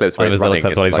his little clips where he's running.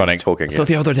 While he's running. Talking. So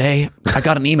the other day, I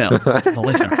got an email from a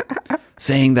listener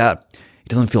saying that he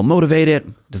doesn't feel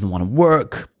motivated, doesn't want to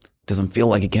work, doesn't feel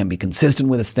like he can be consistent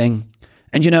with his thing.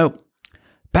 And you know,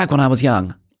 back when I was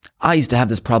young, I used to have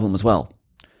this problem as well.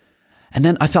 And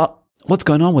then I thought, what's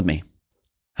going on with me?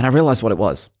 And I realized what it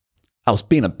was. I was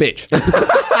being a bitch.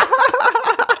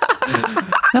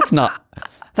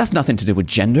 That's nothing to do with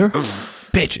gender.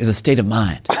 Bitch is a state of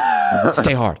mind.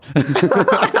 Stay hard.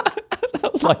 I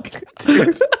was like,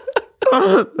 dude,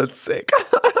 that's sick.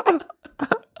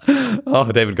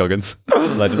 Oh, David Goggins,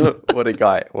 legend. What a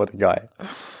guy!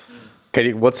 Can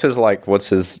you? What's his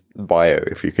bio?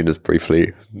 If you can just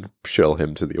briefly show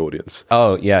him to the audience.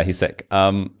 Oh yeah, he's sick.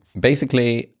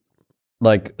 Basically,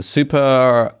 like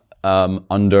super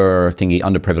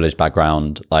underprivileged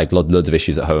background, like loads of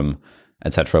issues at home,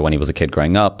 etc. When he was a kid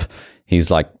growing up,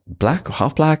 he's like black,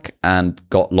 half black, and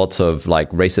got lots of like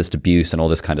racist abuse and all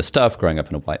this kind of stuff growing up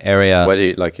in a white area. Where do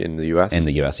you, like in the US? In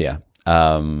the US, yeah.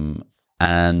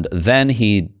 And then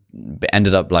he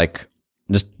ended up like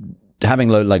just having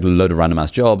load of random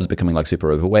ass jobs, becoming like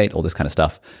super overweight, all this kind of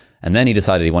stuff. And then he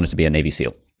decided he wanted to be a Navy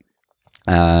SEAL.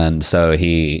 And so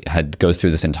he goes through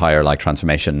this entire like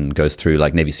transformation, goes through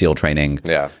like Navy SEAL training.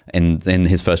 Yeah. In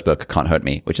his first book, Can't Hurt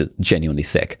Me, which is genuinely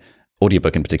sick.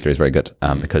 Audiobook in particular is very good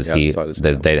because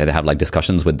they have like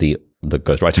discussions with the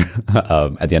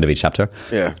ghostwriter at the end of each chapter,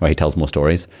 where he tells more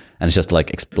stories, and it's just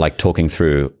like talking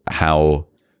through how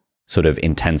sort of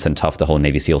intense and tough the whole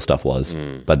Navy SEAL stuff was,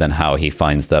 but then how he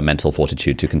finds the mental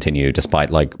fortitude to continue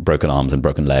despite like broken arms and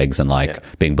broken legs and like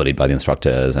being bullied by the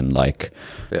instructors and like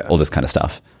all this kind of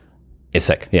stuff. It's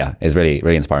sick. Yeah, it's really,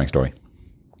 really inspiring story.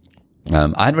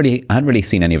 I hadn't really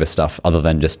seen any of his stuff other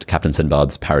than just Captain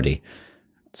Sinbad's parody.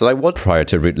 So like what? Prior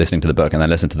to listening to the book, and then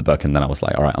listened to the book, and then I was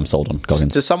like, all right, I'm sold on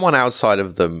Goggins. To someone outside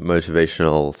of the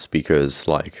motivational speakers,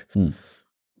 like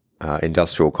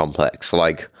industrial complex,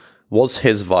 like what's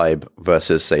his vibe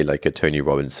versus say like a Tony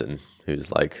Robinson, who's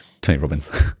like Tony Robbins?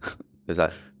 Is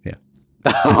that? Yeah.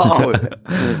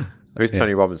 Who's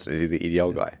Tony Robinson? Is he the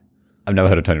EDL guy? I've never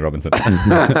heard of Tony Robinson.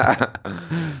 I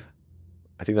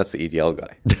think that's the EDL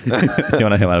guy. Do you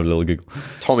want to hear a little Google?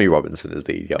 Tommy Robinson is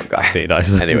the EDL guy. See,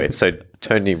 nice. Anyway, so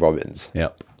Tony Robbins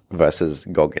versus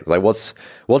Goggins. Like, what's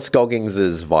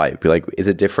Goggins' vibe? Like, is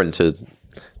it different to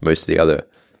most of the other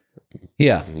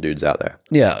dudes out there?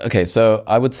 Yeah, okay. So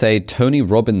I would say Tony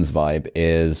Robbins' vibe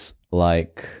is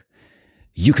like,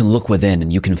 you can look within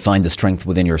and you can find the strength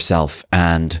within yourself,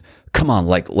 and come on,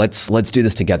 like let's do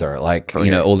this together. Like,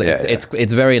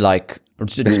 it's very like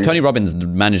Tony Robbins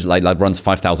managed like runs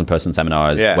 5,000 person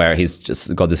seminars where he's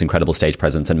just got this incredible stage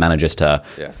presence and manages to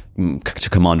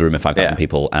command a room of 5,000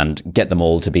 people and get them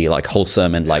all to be like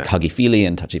wholesome and like huggy-feely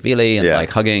and touchy-feely and like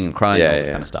hugging and crying and all this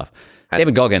kind of stuff. And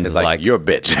David Goggins is like, you're a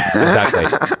bitch. Exactly.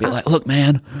 Be like, look,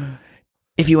 man,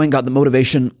 if you ain't got the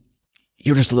motivation,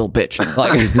 you're just a little bitch.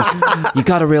 Like, you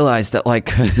got to realize that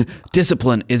like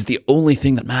discipline is the only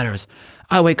thing that matters.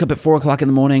 I wake up at 4 o'clock in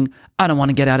the morning. I don't want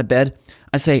to get out of bed.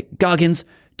 I say, Goggins,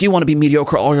 do you want to be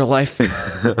mediocre all your life?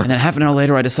 And then half an hour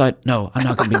later, I decide, no, I'm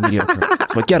not going to be mediocre.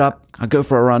 So I get up, I go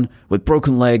for a run with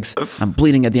broken legs. I'm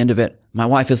bleeding at the end of it. My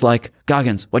wife is like,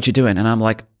 Goggins, what you doing? And I'm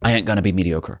like, I ain't going to be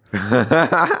mediocre.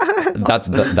 That's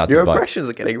your impressions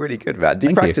are getting really good, man. Do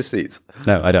you practice these?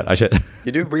 No, I don't. I should.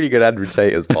 You do really good Andrew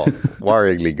Tate as well.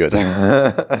 Worryingly good.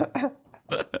 Yeah,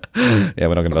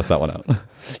 we're not going to bust that one out.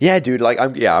 Yeah, dude. Like,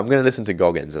 I'm going to listen to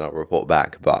Goggins and I'll report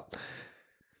back. But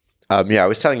I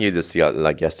was telling you this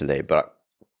like yesterday, but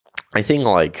I think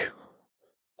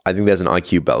there's an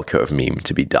IQ bell curve meme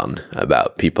to be done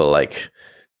about people like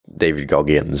David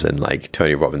Goggins and like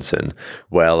Tony Robinson,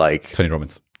 where like Tony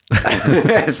Robbins.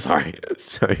 Sorry,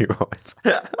 Tony Robbins.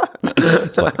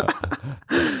 It's like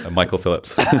Michael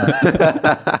Phillips.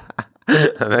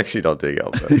 I'm actually not doing it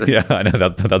on purpose. Yeah, I know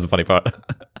that's the funny part.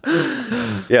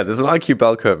 Yeah, there's an IQ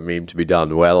bell curve meme to be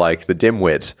done where like the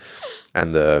dimwit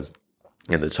and the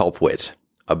top wit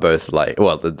are both like,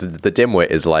 well, the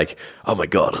dimwit is like, oh my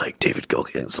god, like David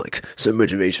Goggins, like so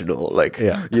motivational, like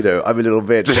you know, I'm a little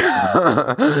bitch.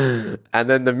 And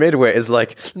then the midwit is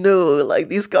like, no, like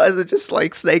these guys are just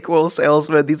like snake oil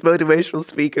salesmen, these motivational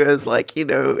speakers, like, you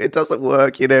know, it doesn't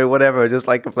work, you know, whatever, just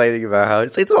like complaining about how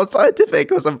it's not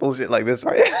scientific or some bullshit like this,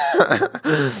 right?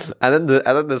 and then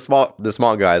the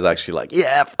smart guy is actually like,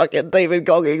 yeah, fucking David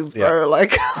Goggins, bro,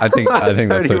 like I think Tony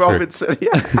that's so Robinson, true.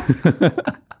 Yeah.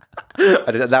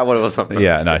 I did that one or something.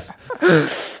 Yeah, nice.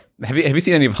 Have you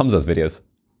seen any of Hamza's videos?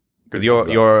 Because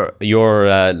your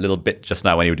little bit just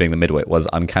now when you were doing the midwit was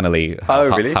uncannily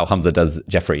how Hamza does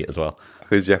Jeffrey as well.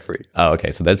 Who's Jeffrey? Oh,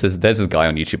 okay. So there's this guy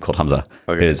on YouTube called Hamza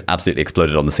who's absolutely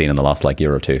exploded on the scene in the last like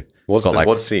year or two. What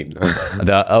scene?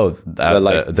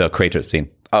 The creator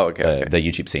scene. Oh, okay. The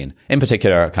YouTube scene in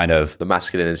particular, kind of the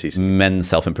masculinity scene, men's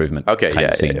self-improvement. Okay, kind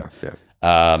of scene.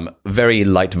 Yeah. Very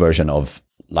light version of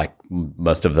like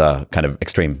most of the kind of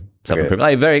extreme self-improvement.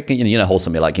 Like very, you know,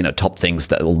 wholesome, like, you know, top things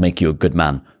that will make you a good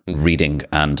man, reading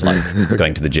and like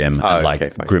going to the gym and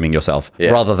like grooming yourself,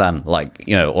 rather than like,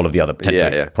 you know, all of the other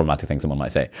potentially problematic things someone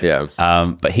might say. Yeah.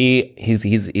 But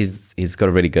he's got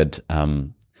a really good.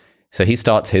 So he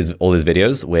starts all his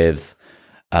videos with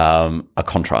a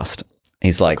contrast.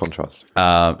 He's like contrast,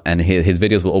 and his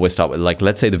videos will always start with like,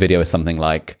 let's say the video is something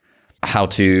like how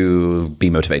to be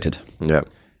motivated. Yeah.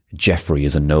 Jeffrey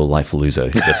is a no-life loser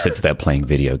who just sits there playing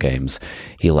video games.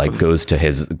 He like goes to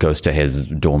his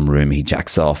dorm room, he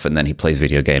jacks off, and then he plays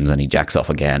video games and he jacks off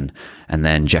again. And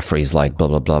then Jeffrey's like blah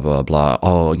blah blah blah blah.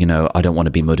 Oh, you know, I don't want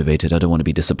to be motivated. I don't want to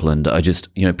be disciplined. I just,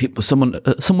 you know,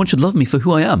 someone should love me for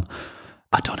who I am.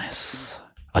 Adonis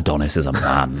is a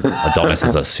man. Adonis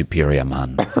is a superior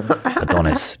man.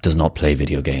 Adonis does not play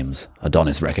video games.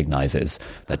 Adonis recognizes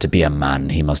that to be a man,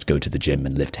 he must go to the gym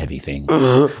and lift heavy things.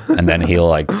 And then he'll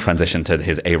like transition to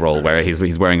his A role where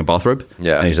he's wearing a bathrobe.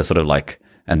 Yeah. And he's just sort of like,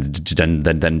 and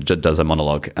then does a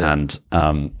monologue and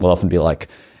will often be like,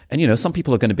 and you know, some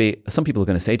people are going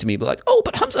to say to me, like, "Oh,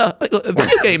 but Hamza,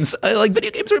 video games are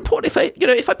important.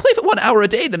 If I play for 1 hour a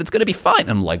day, then it's going to be fine." And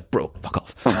I'm like, "Bro, fuck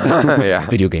off.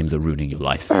 Video games are ruining your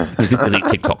life. Delete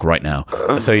TikTok right now."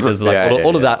 So he does like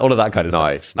all of that kind of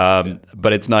stuff. Nice.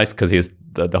 But it's nice because he's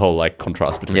the whole like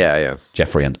contrast between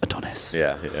Jeffrey and Adonis.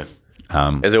 Yeah.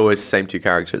 Is it always the same two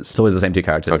characters? It's always the same two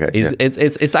characters. Okay,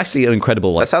 it's actually an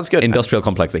incredible like, that sounds good, industrial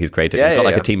complex that he's created. He's got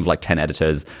like a team of like 10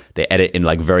 editors. They edit in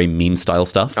like very meme style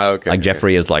stuff.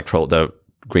 Jeffrey is like the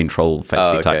green troll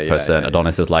fantasy type person.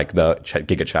 Adonis is like the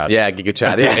Giga Chad. Yeah, Giga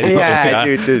Chad. Yeah,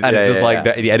 dude. And it's just like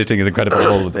the editing is incredible.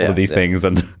 All of these things,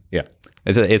 and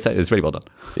it's really well done.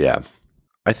 Yeah,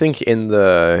 I think in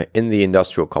the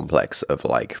industrial complex of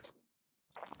like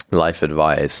life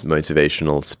advice,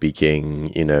 motivational speaking,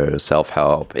 you know,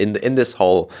 self-help, in this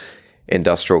whole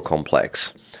industrial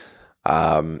complex,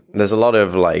 there's a lot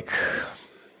of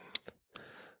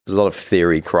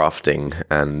theory crafting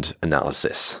and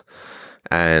analysis.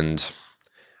 And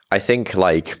I think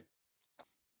at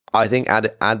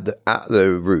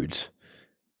the root,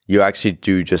 you actually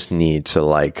do just need to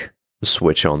like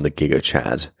switch on the Giga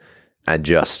Chad and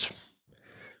just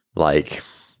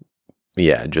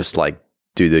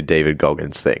do the David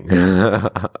Goggins thing.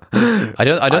 I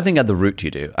don't think at the root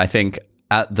you do. I think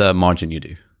at the margin you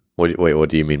do. What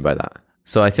do you mean by that?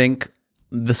 So I think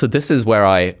this is where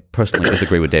I personally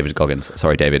disagree with David Goggins.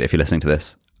 Sorry, David, if you're listening to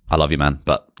this, I love you, man.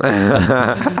 But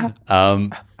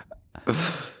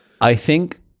I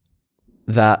think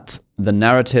that the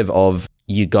narrative of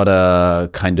you gotta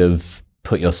kind of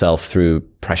put yourself through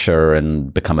pressure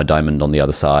and become a diamond on the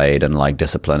other side and like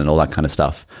discipline and all that kind of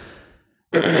stuff,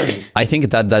 I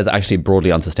think that is actually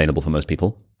broadly unsustainable for most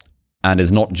people and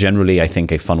is not generally, I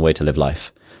think, a fun way to live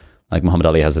life. Like Muhammad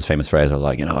Ali has this famous phrase of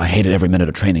like, you know, I hated every minute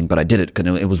of training, but I did it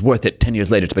because it was worth it 10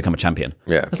 years later to become a champion.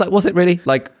 Yeah. It's like, was it really?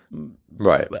 Like,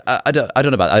 right. I don't know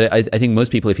about it. I think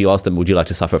most people, if you ask them, would you like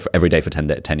to suffer every day for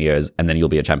 10 years and then you'll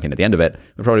be a champion at the end of it,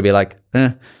 would probably be like,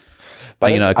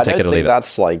 But, you know, I could take it or leave it.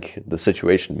 That's like the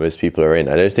situation most people are in.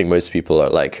 I don't think most people are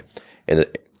like in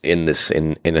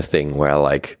a thing where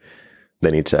like they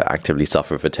need to actively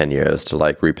suffer for 10 years to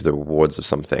like reap the rewards of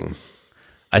something.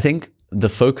 I think the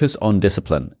focus on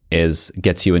discipline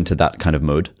gets you into that kind of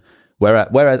mode.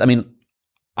 Whereas I mean,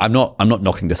 I'm not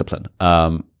knocking discipline.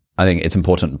 I think it's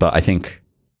important, but I think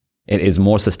it is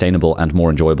more sustainable and more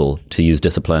enjoyable to use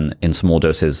discipline in small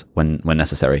doses when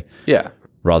necessary. Yeah.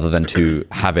 Rather than to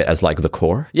have it as like the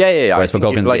core. Yeah. Whereas for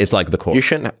Goggins, it's like the core. You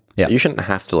shouldn't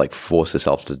have to like force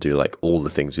yourself to do like all the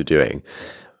things you're doing.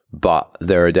 But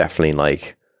there are definitely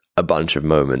like a bunch of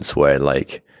moments where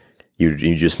like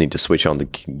you just need to switch on the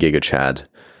Giga Chad,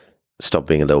 stop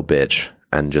being a little bitch,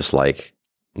 and just like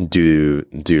do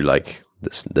like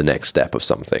the next step of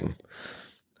something,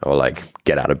 or like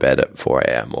get out of bed at 4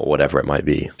 a.m. or whatever it might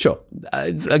be. Sure.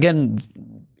 Again,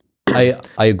 I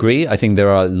agree. I think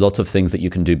there are lots of things that you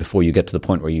can do before you get to the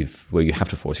point where you have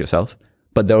to force yourself.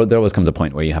 But there always comes a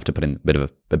point where you have to put in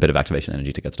a bit of activation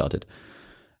energy to get started.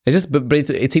 It's just, but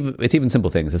it's even simple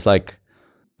things. It's like,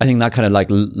 I think that kind of like,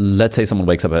 let's say someone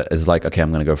wakes up is like, okay,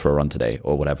 I'm going to go for a run today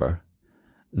or whatever.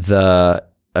 The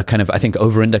kind of, I think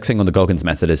over-indexing on the Goggins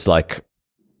method is like,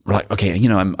 okay, you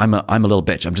know, I'm a little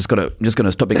bitch. I'm just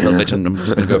gonna stop being a little bitch and I'm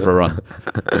just gonna go for a run.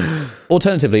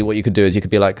 Alternatively, what you could do is you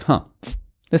could be like,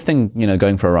 this thing, you know,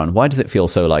 going for a run, why does it feel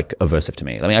so like aversive to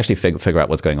me? Let me actually figure out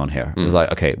what's going on here. It's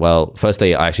like, okay, well,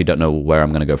 firstly, I actually don't know where I'm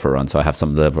going to go for a run. So I have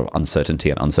some level of uncertainty,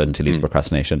 and uncertainty leads to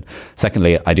procrastination.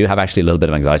 Secondly, I do have actually a little bit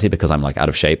of anxiety because I'm like out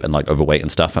of shape and like overweight and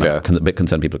stuff. And I'm a bit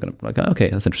concerned people are going to be like, okay,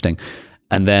 that's interesting.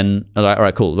 And then, all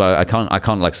right, cool. Well, I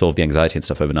can't like solve the anxiety and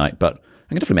stuff overnight, but I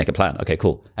can definitely make a plan. Okay,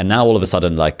 cool. And now all of a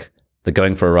sudden, like the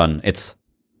going for a run, it's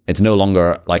no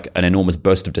longer like an enormous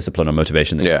burst of discipline or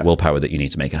motivation, willpower that you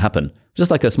need to make it happen. Just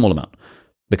like a small amount,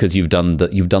 because you've done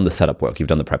the setup work, you've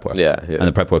done the prep work. Yeah. And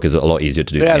the prep work is a lot easier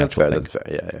to do. Yeah, that's fair. That's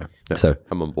fair. Yeah. So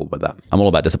I'm on board with that. I'm all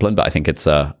about discipline, but I think it's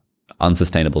a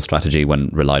unsustainable strategy when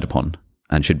relied upon,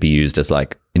 and should be used as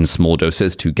like in small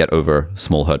doses to get over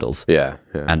small hurdles. Yeah.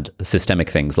 And systemic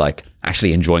things like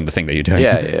actually enjoying the thing that you're doing.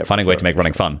 Yeah. Finding a way to make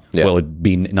running fun will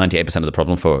be 98% of the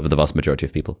problem for the vast majority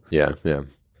of people. Yeah.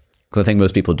 Because I think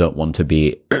most people don't want to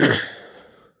be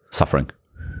suffering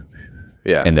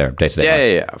in their day-to-day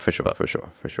life. Yeah, for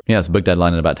sure. Yeah, it's a big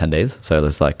deadline in about 10 days. So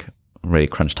there's like really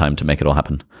crunch time to make it all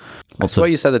happen. I swear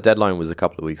you said the deadline was a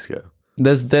couple of weeks ago.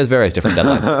 There's various different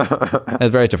deadlines.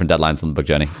 There's various different deadlines on the book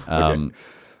journey.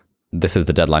 This is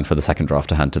the deadline for the second draft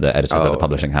to hand to the editors at the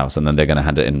publishing house, and then they're going to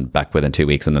hand it back within 2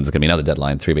 weeks, and then there's going to be another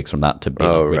deadline 3 weeks from that to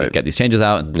really get these changes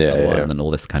out and then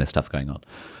all this kind of stuff going on.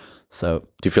 So,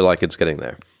 do you feel like it's getting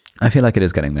there? I feel like it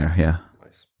is getting there, yeah.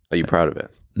 Nice. Are you proud of it?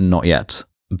 Not yet,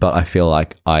 but I feel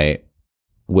like I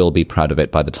will be proud of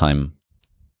it by the time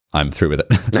I'm through with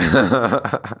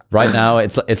it. Right now,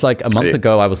 it's like a month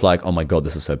ago, I was like, oh my God,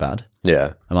 this is so bad.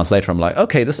 Yeah. A month later, I'm like,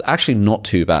 okay, this is actually not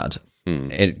too bad.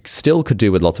 It still could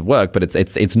do with lots of work, but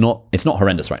it's not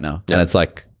horrendous right now. And it's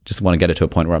like, just want to get it to a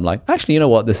point where I'm like, actually, you know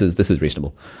what? This is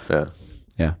reasonable.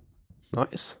 Yeah.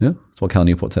 Nice. Yeah. That's what Cal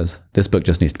Newport says. This book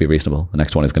just needs to be reasonable. The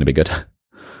next one is going to be good.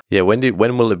 Yeah.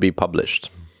 When will it be published?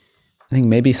 I think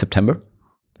maybe September.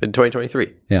 In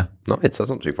 2023? Yeah. Nice. That's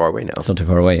not too far away now. It's not too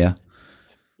far away, yeah.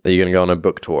 Are you going to go on a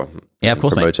book tour? Yeah, of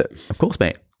course, promote mate. it? Of course,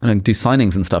 mate. I'm going to do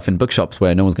signings and stuff in bookshops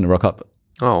where no one's going to rock up.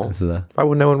 Oh, why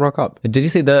would no one rock up? Did you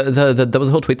see there was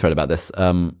a whole tweet thread about this,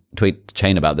 tweet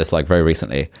chain about this, like very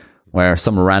recently, where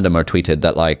some randomer tweeted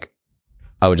that like,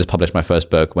 I would just publish my first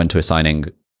book, went to a signing,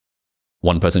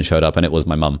 one person showed up and it was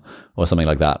my mum or something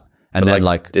like that. And but then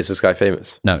like, is this guy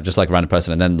famous? No, just like a random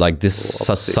person. And then like this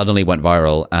suddenly went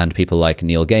viral, and people like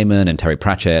Neil Gaiman and Terry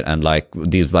Pratchett and like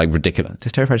these like ridiculous,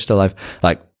 is Terry Pratchett still alive?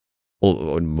 Like,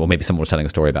 or maybe someone was telling a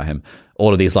story about him.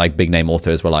 All of these like big name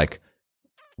authors were like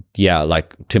yeah,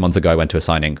 like 2 months ago, I went to a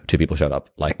signing, 2 people showed up.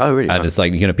 Like, oh, really? And it's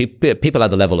like, you know, people at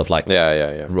the level of like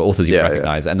authors you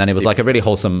recognize. And then it was like a really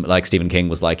wholesome, like Stephen King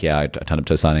was like, yeah, I turned up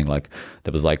to a signing. Like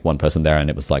there was like one person there and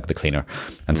it was like the cleaner.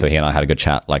 And so he and I had a good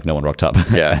chat, like no one rocked up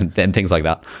and things like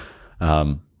that.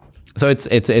 So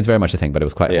it's very much a thing, but it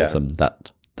was quite wholesome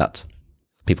that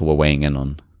people were weighing in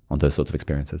on those sorts of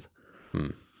experiences.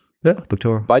 Yeah, book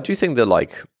tour. But I do think that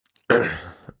like,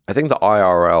 I think the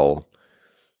IRL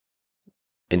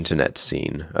internet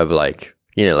scene of like,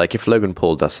 you know, like if Logan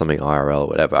Paul does something IRL or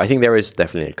whatever, I think there is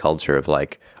definitely a culture of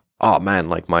like, oh man,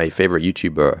 like my favorite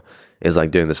YouTuber is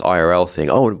like doing this IRL thing.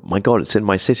 Oh my God, it's in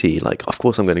my city. Like, of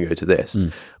course I'm going to go to this.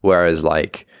 Whereas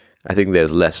like, I think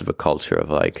there's less of a culture of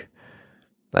like,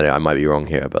 I don't know, I might be wrong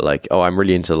here, but like, oh, I'm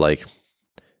really into like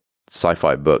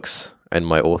sci-fi books and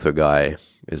my author guy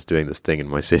is doing this thing in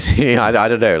my city. I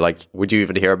don't know. Like, would you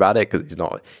even hear about it? Because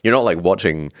you're not like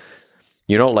watching,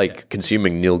 you're not like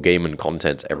consuming Neil Gaiman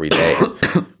content every day.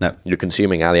 No. You're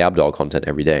consuming Ali Abdaal content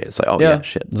every day. It's like, oh yeah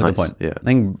shit. That's a good point. Yeah. I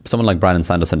think someone like Brandon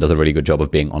Sanderson does a really good job of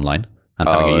being online and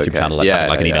having a YouTube channel,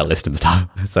 like an email list and stuff.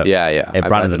 So if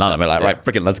Brandon's not, I'm like, right,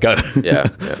 freaking let's go.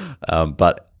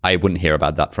 But I wouldn't hear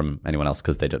about that from anyone else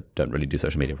because they don't really do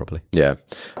social media properly. Yeah.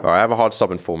 All right, I have a hard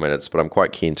stop in 4 minutes, but I'm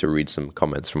quite keen to read some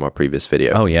comments from our previous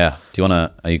video. Oh, yeah.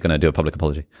 Are you going to do a public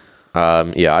apology?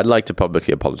 Yeah, I'd like to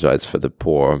publicly apologize for the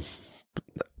poor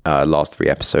last 3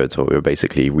 episodes where I was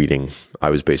basically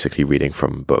reading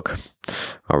from a book.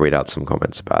 I'll read out some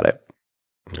comments about it.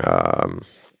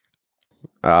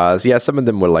 Some of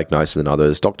them were like nicer than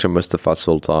others. Dr. Mustafa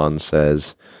Sultan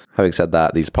says, having said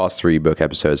that, these past 3 book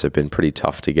episodes have been pretty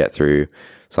tough to get through.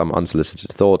 Some unsolicited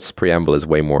thoughts. Preamble is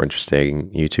way more interesting.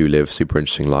 You two live super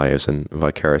interesting lives, and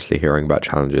vicariously hearing about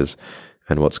challenges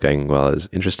and what's going well is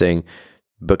interesting.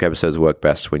 Book episodes work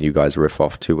best when you guys riff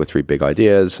off 2 or 3 big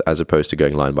ideas as opposed to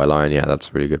going line by line. Yeah, that's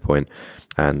a really good point.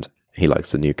 And he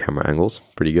likes the new camera angles.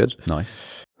 Pretty good. Nice.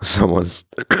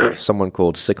 Someone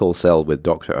called Sickle Cell with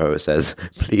Dr. O says,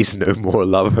 please no more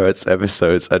Love Hurts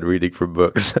episodes and reading from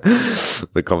books.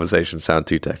 The conversations sound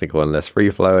too technical and less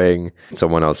free-flowing.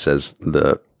 Someone else says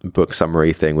the book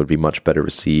summary thing would be much better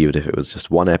received if it was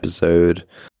just 1 episode.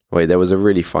 Wait, there was a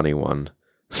really funny one.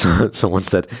 Someone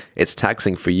said, it's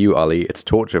taxing for you, Ali. It's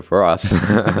torture for us.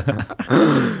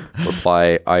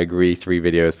 Reply, I agree. 3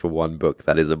 videos for 1 book.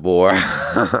 That is a bore.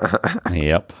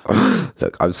 Yep.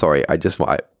 Look, I'm sorry. I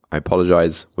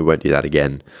apologize. We won't do that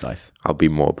again. Nice. I'll be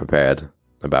more prepared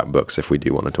about books if we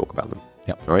do want to talk about them.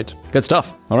 Yep. All right. Good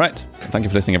stuff. All right. Thank you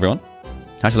for listening, everyone.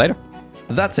 Catch you later.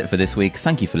 That's it for this week.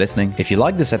 Thank you for listening. If you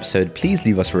like this episode, please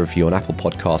leave us a review on Apple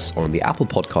Podcasts or on the Apple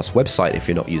Podcasts website if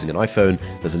you're not using an iPhone.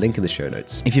 There's a link in the show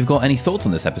notes. If you've got any thoughts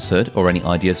on this episode or any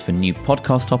ideas for new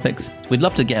podcast topics, we'd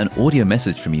love to get an audio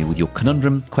message from you with your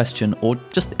conundrum, question, or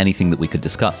just anything that we could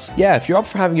discuss. Yeah, if you're up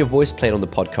for having your voice played on the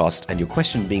podcast and your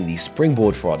question being the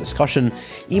springboard for our discussion,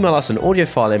 email us an audio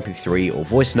file MP3 or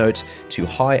voice note to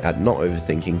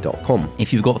hi@notoverthinking.com.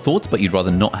 If you've got thoughts but you'd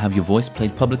rather not have your voice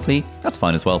played publicly, that's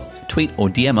fine as well. Tweet or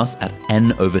DM us at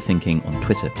NOverthinking on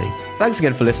Twitter, please. Thanks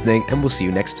again for listening, and we'll see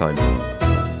you next time.